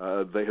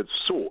 They had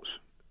sought,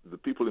 the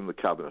people in the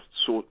cabinet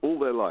sought all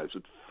their lives,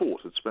 had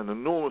fought, had spent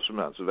enormous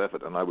amounts of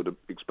effort, and I would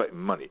expect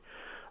money,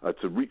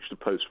 to reach the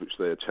post which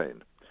they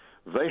attained.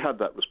 They had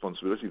that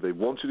responsibility. They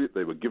wanted it.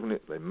 They were given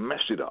it. They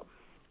messed it up.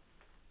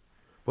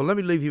 Well, let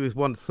me leave you with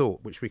one thought,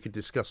 which we could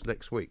discuss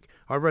next week.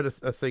 I read a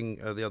thing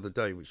the other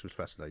day which was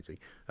fascinating,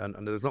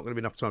 and there's not going to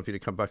be enough time for you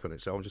to come back on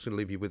it, so I'm just going to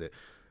leave you with it.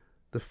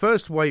 The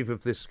first wave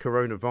of this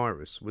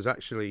coronavirus was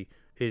actually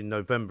in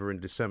November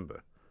and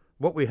December.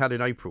 What we had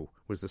in April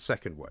was the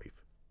second wave,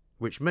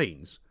 which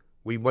means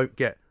we won't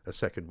get a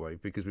second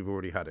wave because we've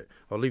already had it.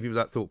 I'll leave you with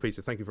that thought,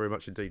 Peter. Thank you very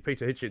much indeed.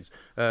 Peter Hitchens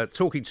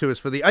talking to us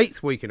for the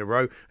 8th week in a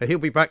row. He'll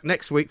be back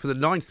next week for the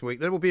 9th week.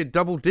 There will be in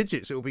double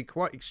digits. It will be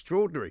quite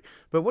extraordinary.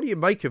 But what do you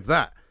make of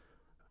that?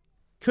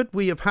 Could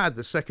we have had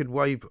the second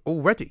wave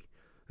already?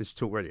 This is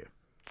Talk Radio.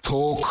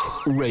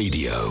 Talk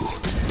Radio.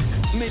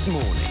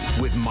 Mid-morning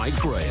with Mike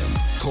Graham.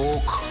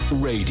 Talk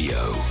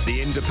Radio.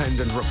 The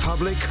Independent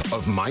Republic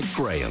of Mike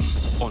Graham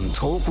on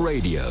Talk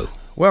Radio.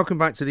 Welcome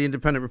back to the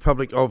Independent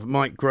Republic of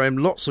Mike Graham.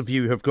 Lots of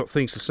you have got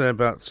things to say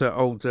about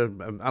old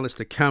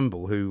Alistair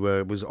Campbell, who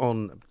was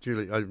on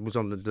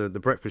the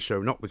breakfast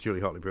show, not with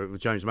Julie Hartley, but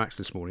with James Max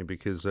this morning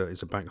because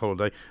it's a bank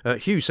holiday.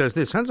 Hugh says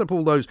this: hands up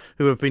all those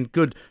who have been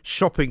good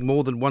shopping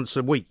more than once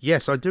a week.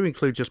 Yes, I do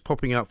include just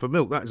popping out for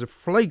milk. That is a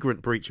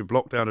flagrant breach of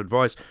lockdown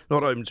advice,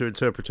 not open to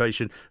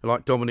interpretation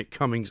like Dominic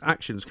Cummings'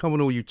 actions. Come on,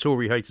 all you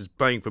Tory haters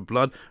baying for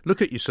blood.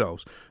 Look at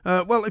yourselves.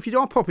 Well, if you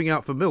are popping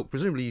out for milk,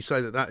 presumably you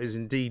say that is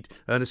indeed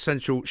an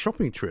essential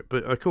shopping trip,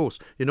 but of course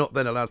you're not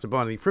then allowed to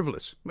buy anything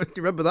frivolous. Do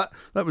you remember that?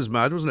 That was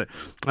mad, wasn't it?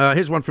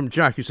 Here's one from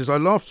Jack, who says, I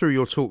laughed through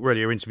your Talk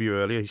Radio interview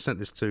earlier. He sent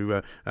this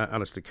to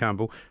Alistair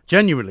Campbell.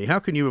 Genuinely, how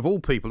can you of all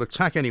people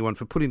attack anyone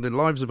for putting the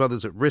lives of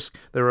others at risk?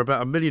 There are about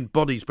 1 million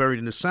bodies buried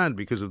in the sand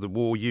because of the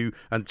war you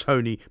and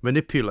Tony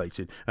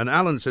manipulated. And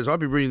Alan says,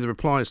 I've been reading the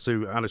replies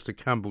to Alistair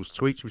Campbell's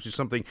tweets, which is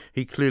something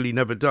he clearly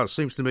never does.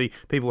 Seems to me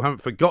people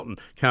haven't forgotten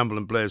Campbell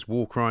and Blair's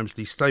war crimes,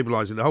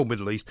 destabilising the whole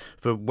Middle East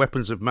for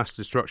weapons of mass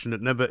destruction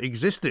that never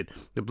existed.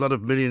 The blood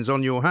of millions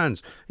on your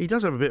hands. He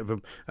does have a bit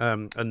of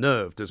a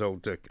nerve, does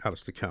old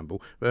Alistair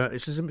Campbell.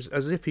 It's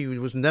as if he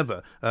was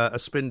never a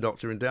spin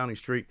doctor in Downing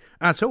Street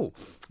at all.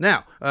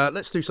 Now,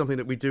 let's do something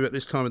that we do at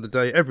this time of the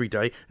day every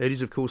day. It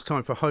is, of course,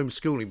 time for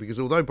homeschooling, because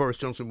although Boris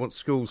Johnson wants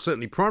schools,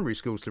 certainly primary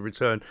schools, to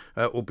return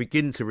or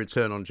begin to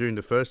return on June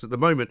the 1st, at the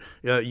moment,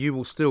 you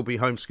will still be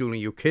homeschooling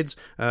your kids.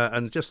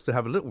 And just to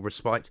have a little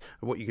respite,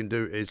 what you can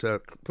do is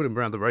put them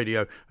around the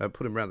radio, put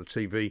them around the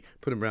TV,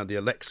 put them around the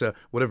Alexa,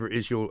 whatever it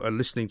is you're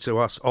listening to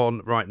us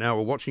on right now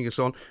or watching us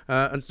on,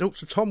 and talk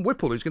to Tom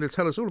Whipple, who's going to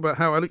tell us all about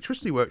how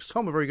electricity works.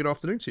 Tom, a very good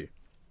afternoon to you.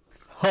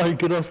 Hi,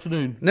 good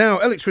afternoon. Now,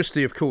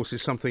 electricity, of course,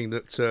 is something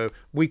that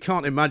we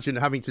can't imagine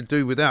having to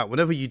do without.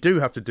 Whenever you do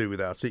have to do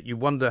without it, you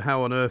wonder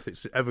how on earth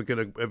you're ever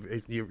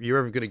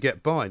going to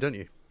get by, don't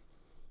you?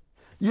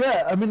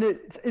 Yeah, I mean,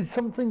 it's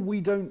something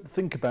we don't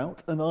think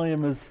about, and I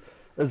am as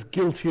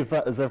guilty of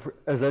that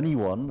as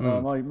anyone.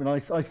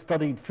 I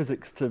studied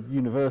physics to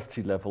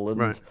university level, and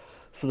right.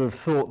 Sort of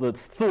thought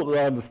that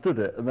I understood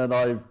it, and then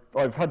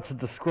I've had to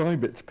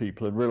describe it to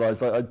people and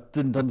realised I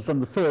didn't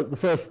understand the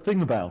first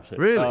thing about it.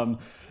 Really?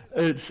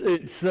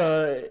 It's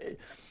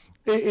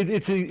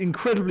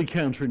incredibly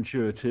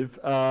counterintuitive,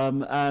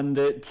 and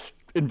it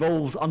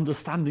involves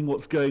understanding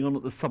what's going on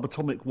at the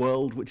subatomic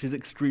world, which is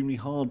extremely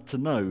hard to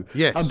know.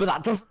 Yes. But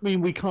that doesn't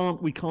mean we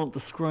can't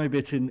describe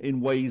it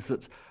in ways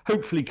that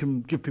hopefully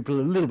can give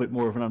people a little bit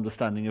more of an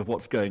understanding of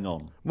what's going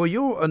on. Well,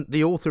 you're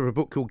the author of a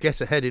book called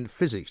Get Ahead in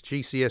Physics,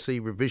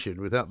 GCSE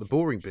Revision Without the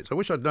Boring Bits. I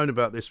wish I'd known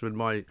about this when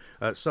my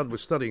son was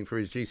studying for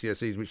his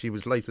GCSEs, which he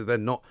was later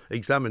then not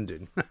examined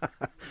in.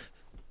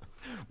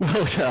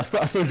 Well, yeah, I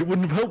suppose it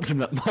wouldn't have helped him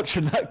that much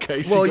in that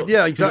case. Well,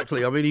 yeah,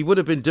 exactly. I mean, he would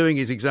have been doing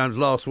his exams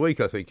last week,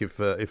 I think, if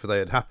they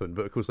had happened.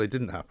 But, of course, they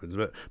didn't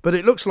happen. But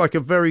it looks like a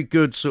very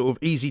good sort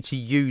of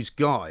easy-to-use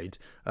guide,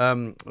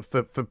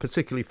 for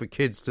particularly for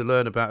kids to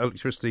learn about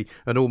electricity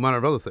and all manner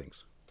of other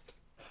things.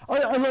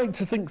 I like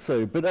to think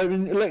so, but I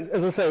mean,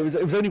 as I say, it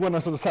was only when I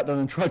sort of sat down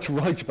and tried to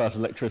write about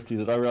electricity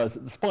that I realised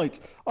that despite,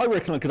 I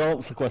reckon I could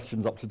answer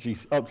questions up to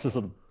sort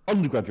of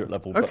undergraduate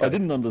level, but I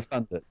didn't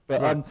understand it.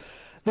 But right.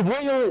 The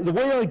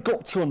way I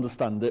got to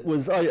understand it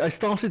was I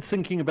started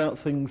thinking about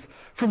things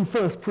from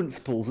first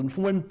principles and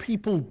from when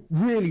people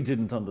really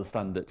didn't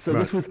understand it. So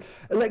right.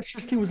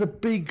 Electricity was a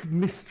big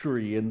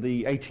mystery in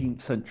the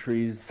 18th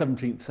century,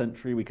 17th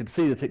century. We could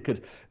see that it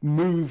could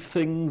move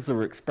things. There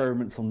were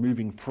experiments on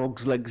moving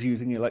frogs' legs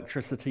using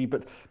electricity,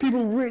 but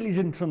people really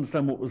didn't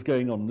understand what was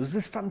going on. There's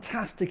this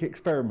fantastic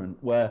experiment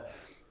where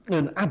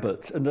an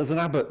abbot, and as an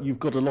abbot, you've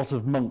got a lot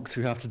of monks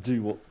who have to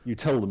do what you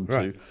tell them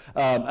Right.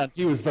 to. And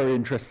he was very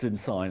interested in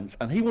science,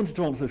 and he wanted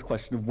to answer this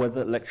question of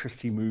whether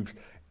electricity moves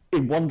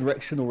in one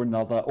direction or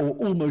another, or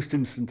almost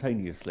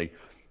instantaneously.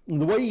 And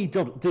the way he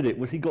did it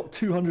was he got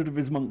 200 of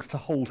his monks to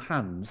hold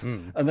hands,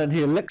 and then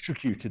he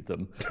electrocuted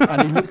them,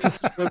 and he looked to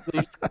see whether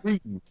they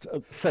screamed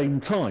at the same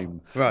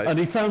time. Right. And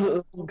he found that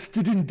the monks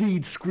did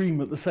indeed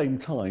scream at the same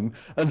time,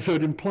 and so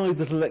it implied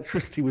that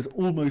electricity was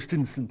almost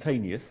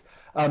instantaneous.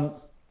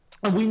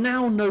 And we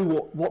now know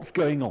what's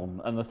going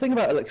on. And the thing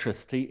about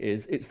electricity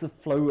is it's the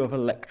flow of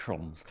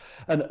electrons.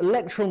 And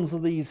electrons are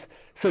these...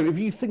 So if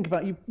you think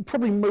about it,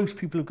 probably most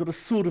people have got a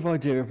sort of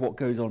idea of what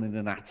goes on in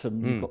an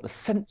atom. You've got the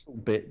central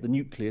bit, the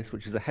nucleus,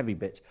 which is a heavy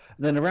bit.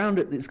 And then around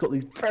it, it's got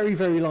these very,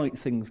 very light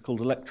things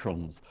called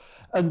electrons.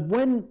 And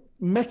when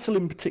metal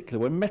in particular,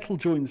 when metal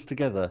joins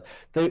together,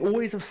 they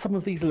always have some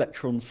of these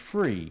electrons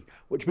free,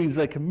 which means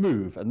they can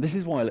move. And this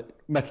is why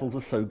metals are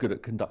so good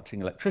at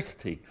conducting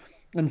electricity.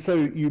 And so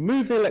you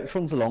move the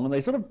electrons along, and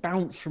they sort of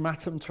bounce from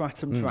atom to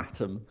atom to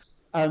atom,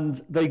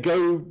 and they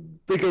go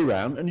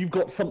round, and you've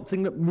got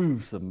something that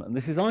moves them. And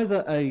this is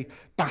either a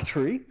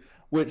battery,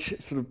 which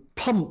sort of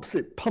pumps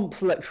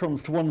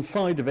electrons to one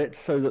side of it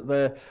so that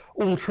they're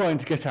all trying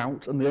to get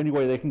out, and the only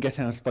way they can get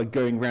out is by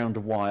going round a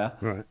wire.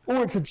 Right.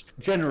 Or it's a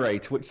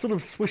generator, which sort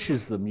of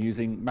swishes them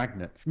using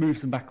magnets,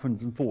 moves them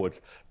backwards and forwards.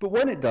 But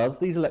when it does,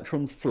 these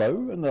electrons flow,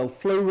 and they'll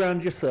flow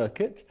around your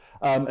circuit.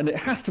 And it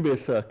has to be a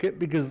circuit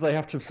because they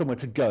have to have somewhere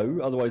to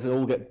go, otherwise they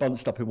all get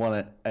bunched up in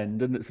one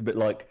end, and it's a bit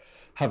like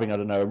having, I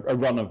don't know, a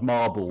run of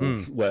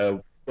marbles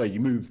where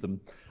you move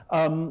them.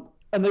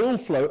 And they all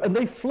flow, and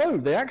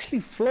they actually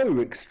flow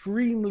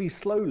extremely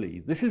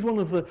slowly. This is one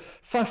of the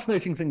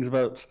fascinating things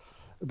about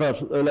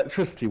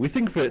electricity. We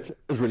think of it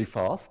as really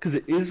fast, because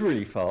it is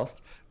really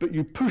fast, but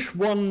you push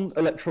one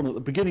electron at the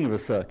beginning of a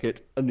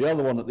circuit, and the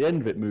other one at the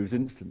end of it moves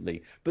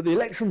instantly. But the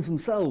electrons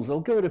themselves, they'll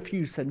go at a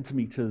few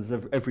centimeters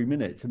every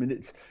minute. I mean,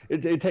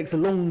 it takes a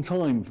long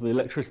time for the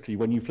electricity,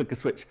 when you flick a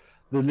switch,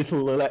 the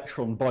little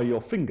electron by your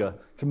finger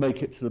to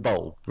make it to the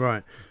bulb.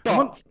 Right.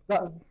 But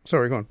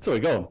Sorry, go on. Sorry,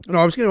 go on. No,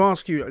 I was going to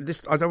ask you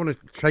this. I don't want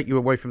to take you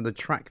away from the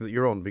track that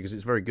you're on, because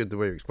it's very good the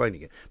way you're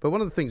explaining it. But one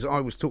of the things I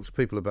always talk to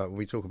people about when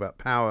we talk about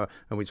power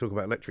and we talk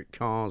about electric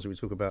cars and we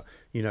talk about,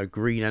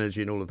 green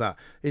energy and all of that,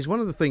 is one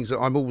of the things that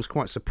I'm always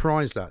quite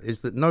surprised at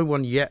is that no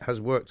one yet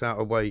has worked out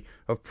a way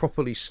of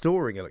properly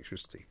storing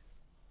electricity.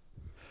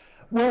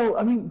 Well,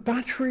 I mean,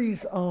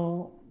 batteries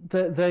are...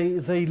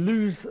 They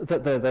lose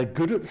that they're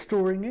good at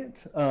storing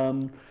it,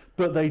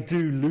 but they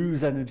do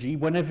lose energy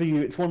whenever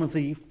it's one of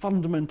the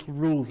fundamental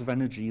rules of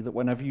energy that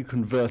whenever you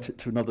convert it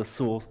to another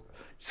sort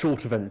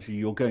of energy,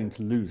 you're going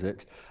to lose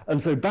it.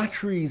 And so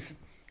batteries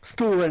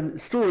store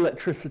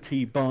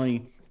electricity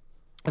by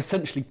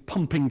essentially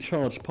pumping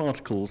charged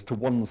particles to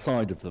one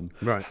side of them.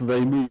 Right. So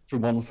they move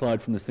from one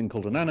side, from this thing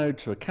called an anode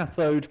to a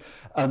cathode,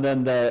 and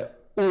then they're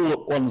all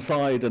at one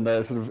side and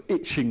they're sort of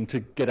itching to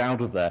get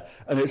out of there.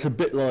 And it's a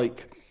bit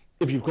like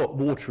if you've got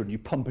water and you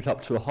pump it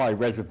up to a high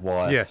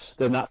reservoir, yes,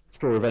 then that's a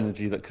store of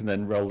energy that can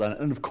then roll down.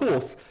 And of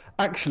course,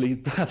 actually,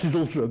 that is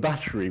also a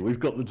battery. We've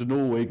got the De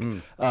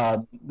Norwig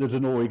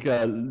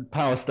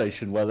power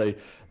station where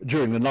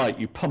during the night,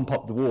 you pump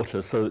up the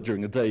water so that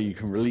during the day you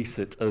can release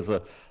it as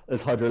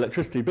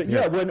hydroelectricity. But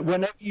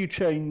whenever you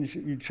change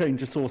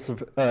a source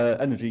of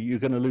energy, you're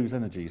going to lose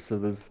energy. So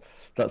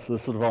that's the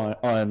sort of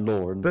iron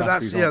law. And but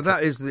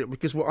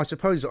because what I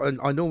suppose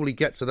I normally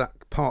get to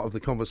that part of the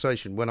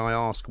conversation when I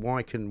ask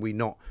why can we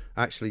not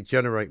actually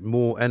generate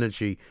more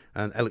energy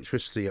and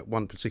electricity at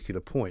one particular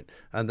point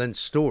and then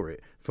store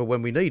it for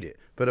when we need it.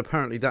 But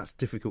apparently that's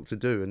difficult to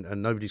do,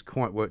 and nobody's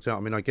quite worked out.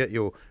 I mean, I get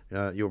your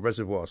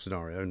reservoir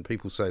scenario, and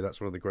people say that's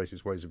one of the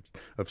greatest ways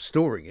of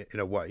storing it in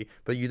a way,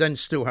 but you then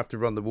still have to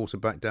run the water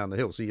back down the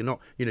hill. So you're not,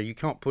 you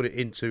can't put it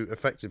into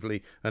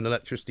effectively an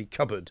electricity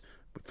cupboard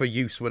for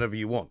use whenever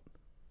you want.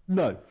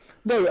 No,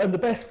 and the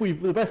best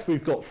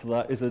we've got for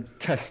that is a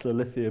Tesla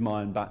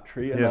lithium-ion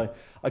battery, and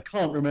I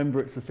can't remember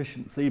its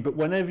efficiency, but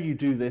whenever you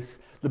do this,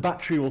 the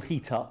battery will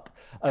heat up,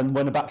 and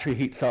when a battery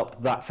heats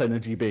up, that's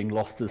energy being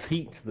lost as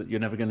heat that you're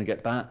never going to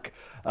get back.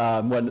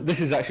 This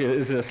is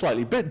a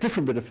slightly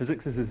different bit of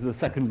physics. This is the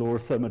second law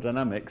of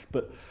thermodynamics,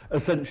 but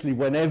essentially,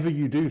 whenever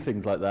you do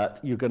things like that,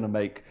 you're going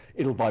to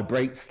it'll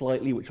vibrate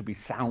slightly, which will be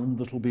sound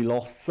that'll be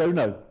lost. So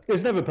no,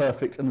 it's never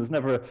perfect, and there's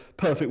never a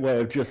perfect way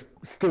of just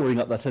storing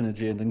up that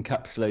energy and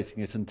encapsulating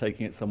it and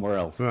taking it somewhere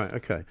else. Right.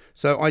 Okay.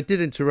 So I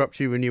did interrupt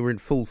you when you were in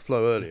full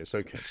flow earlier.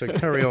 So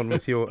carry on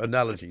with your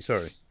analogy.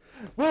 Sorry.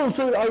 Well,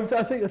 so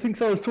I think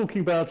so. I was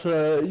talking about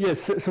So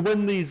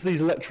when these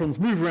electrons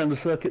move around the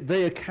circuit,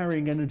 they are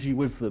carrying energy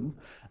with them,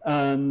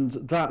 and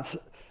that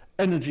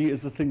energy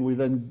is the thing we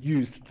then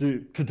use to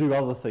do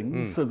other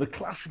things. So the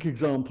classic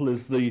example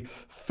is the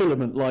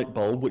filament light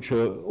bulb, which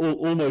are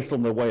almost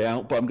on their way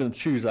out. But I'm going to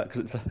choose that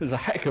because it's a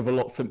heck of a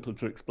lot simpler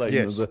to explain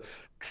than the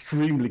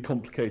extremely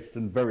complicated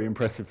and very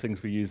impressive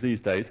things we use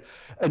these days.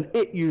 And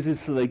it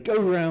uses they go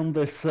around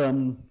this.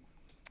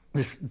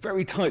 this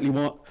very tightly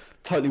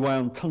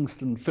wound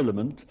tungsten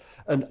filament,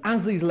 and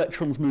as these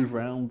electrons move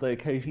around, they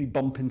occasionally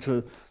bump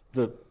into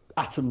the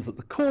atoms at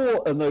the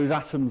core, and those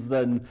atoms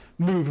then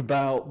move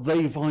about,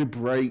 they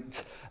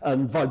vibrate,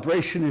 and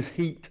vibration is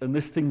heat, and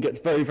this thing gets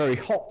very, very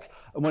hot.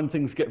 And when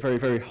things get very,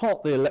 very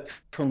hot, the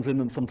electrons in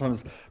them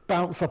sometimes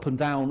bounce up and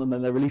down, and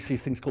then they release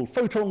these things called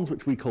photons,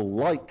 which we call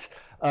light,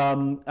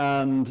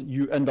 and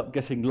you end up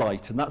getting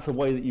light. And that's a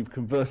way that you've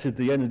converted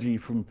the energy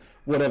from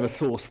whatever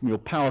source, from your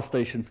power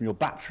station, from your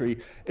battery,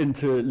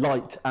 into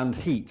light and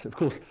heat. Of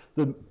course,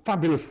 the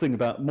fabulous thing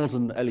about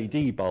modern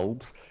LED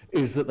bulbs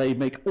is that they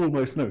make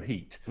almost no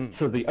heat.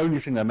 So the only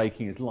thing they're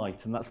making is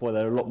light, and that's why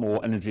they're a lot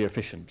more energy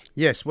efficient.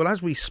 Yes, well,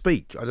 as we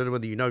speak, I don't know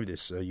whether you know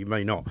this, you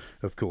may not,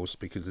 of course,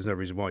 because there's no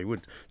reason why you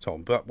would,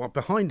 Tom, but what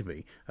behind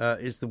me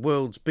is the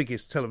world's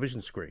biggest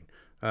television screen.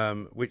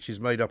 Which is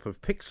made up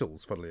of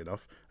pixels, funnily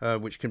enough,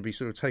 which can be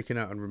sort of taken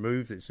out and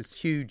removed. It's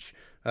this huge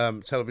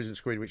television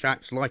screen which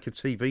acts like a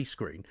TV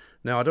screen.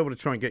 Now, I don't want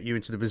to try and get you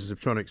into the business of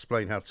trying to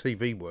explain how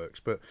TV works,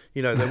 but,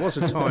 you know, there was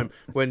a time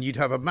when you'd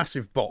have a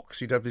massive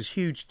box, you'd have this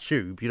huge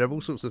tube, you'd have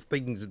all sorts of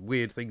things and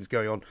weird things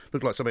going on,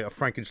 looked like something out of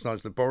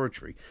Frankenstein's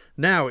laboratory.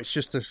 Now it's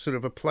just a sort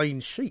of a plain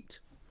sheet.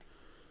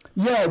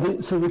 Yeah,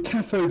 so the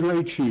cathode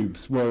ray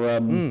tubes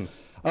were...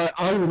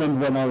 I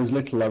remember when I was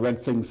little, I read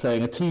things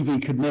saying a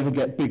TV could never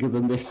get bigger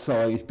than this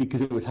size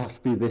because it would have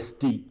to be this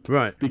deep.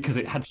 Right. Because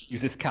it had to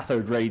use this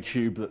cathode ray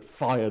tube that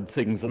fired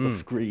things at the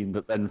screen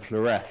that then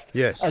fluoresced.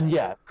 Yes. And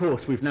yeah, of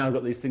course, we've now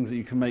got these things that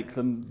you can make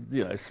them,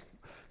 you know,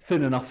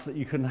 thin enough that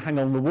you can hang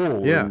on the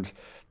wall. Yeah.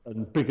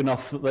 And big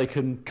enough that they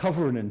can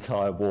cover an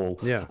entire wall.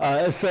 Yeah.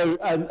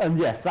 And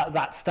yes,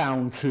 that's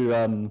down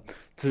to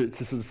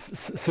sort of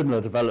similar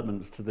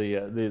developments to the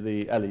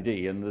LED,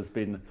 and there's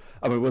been,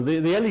 I mean, well, the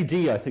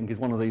LED I think is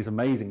one of these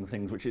amazing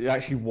things which it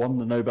actually won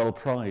the Nobel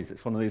Prize.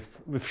 It's one of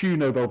these few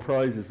Nobel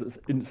Prizes that's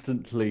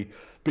instantly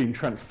been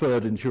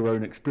transferred into your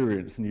own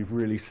experience, and you've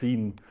really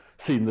seen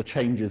the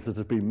changes that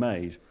have been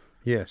made.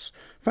 Yes,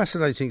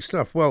 fascinating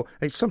stuff. Well,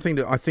 it's something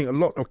that I think a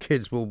lot of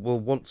kids will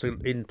want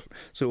to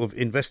sort of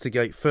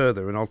investigate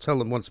further, and I'll tell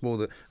them once more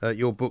that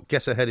your book,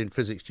 Get Ahead in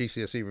Physics,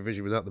 GCSE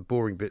Revision Without the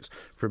Boring Bits,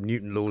 from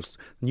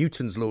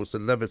Newton's Laws to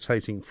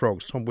Levitating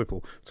Frogs. Tom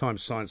Whipple,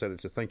 Times Science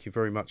Editor, thank you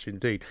very much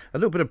indeed. A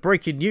little bit of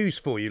breaking news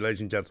for you, ladies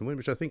and gentlemen,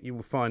 which I think you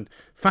will find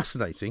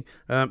fascinating.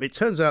 It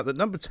turns out that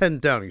number 10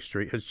 Downing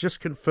Street has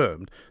just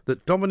confirmed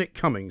that Dominic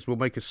Cummings will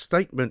make a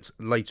statement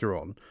later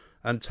on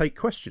and take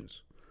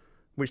questions.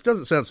 Which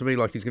doesn't sound to me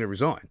like he's going to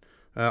resign.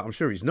 I'm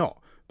sure he's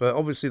not. But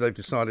obviously they've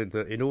decided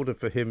that in order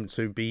for him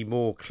to be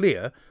more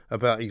clear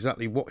about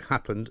exactly what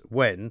happened,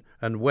 when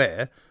and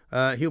where,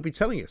 he'll be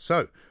telling us.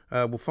 So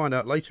we'll find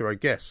out later, I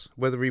guess,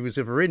 whether he was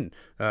ever in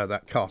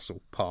that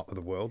castle part of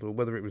the world or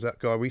whether it was that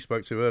guy we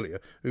spoke to earlier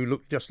who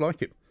looked just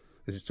like him.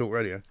 This is Talk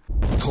Radio.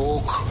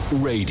 Talk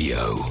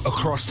Radio.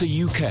 Across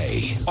the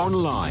UK,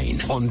 online,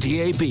 on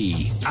DAB,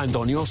 and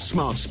on your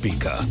smart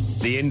speaker.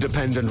 The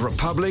Independent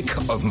Republic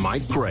of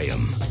Mike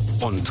Graham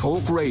on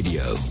Talk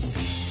Radio.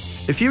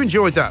 If you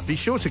enjoyed that, be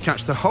sure to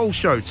catch the whole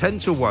show 10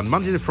 till 1,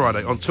 Monday to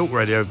Friday on Talk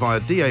Radio via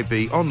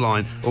DAB,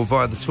 online or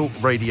via the Talk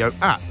Radio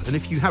app. And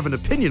if you have an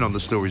opinion on the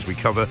stories we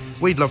cover,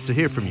 we'd love to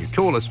hear from you.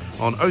 Call us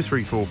on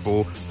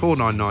 0344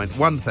 499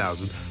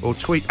 1000 or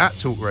tweet at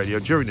Talk Radio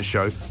during the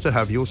show to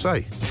have your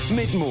say.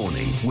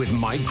 Mid-morning with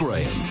Mike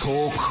Graham.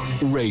 Talk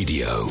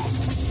Radio.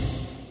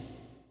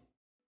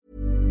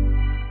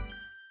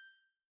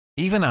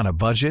 Even on a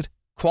budget,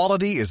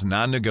 quality is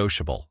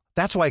non-negotiable.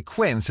 That's why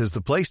Quince is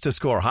the place to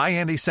score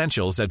high-end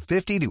essentials at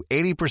 50 to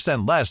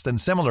 80% less than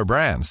similar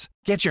brands.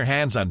 Get your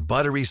hands on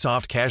buttery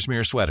soft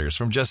cashmere sweaters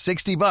from just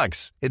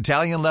 $60,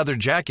 Italian leather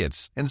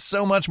jackets, and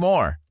so much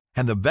more.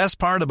 And the best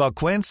part about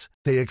Quince,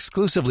 they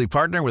exclusively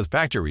partner with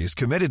factories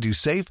committed to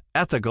safe,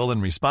 ethical,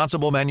 and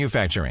responsible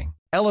manufacturing.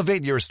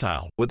 Elevate your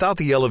style without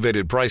the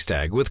elevated price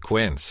tag with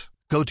Quince.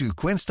 Go to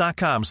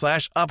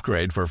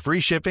quince.com/upgrade for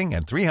free shipping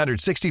and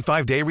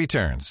 365-day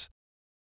returns.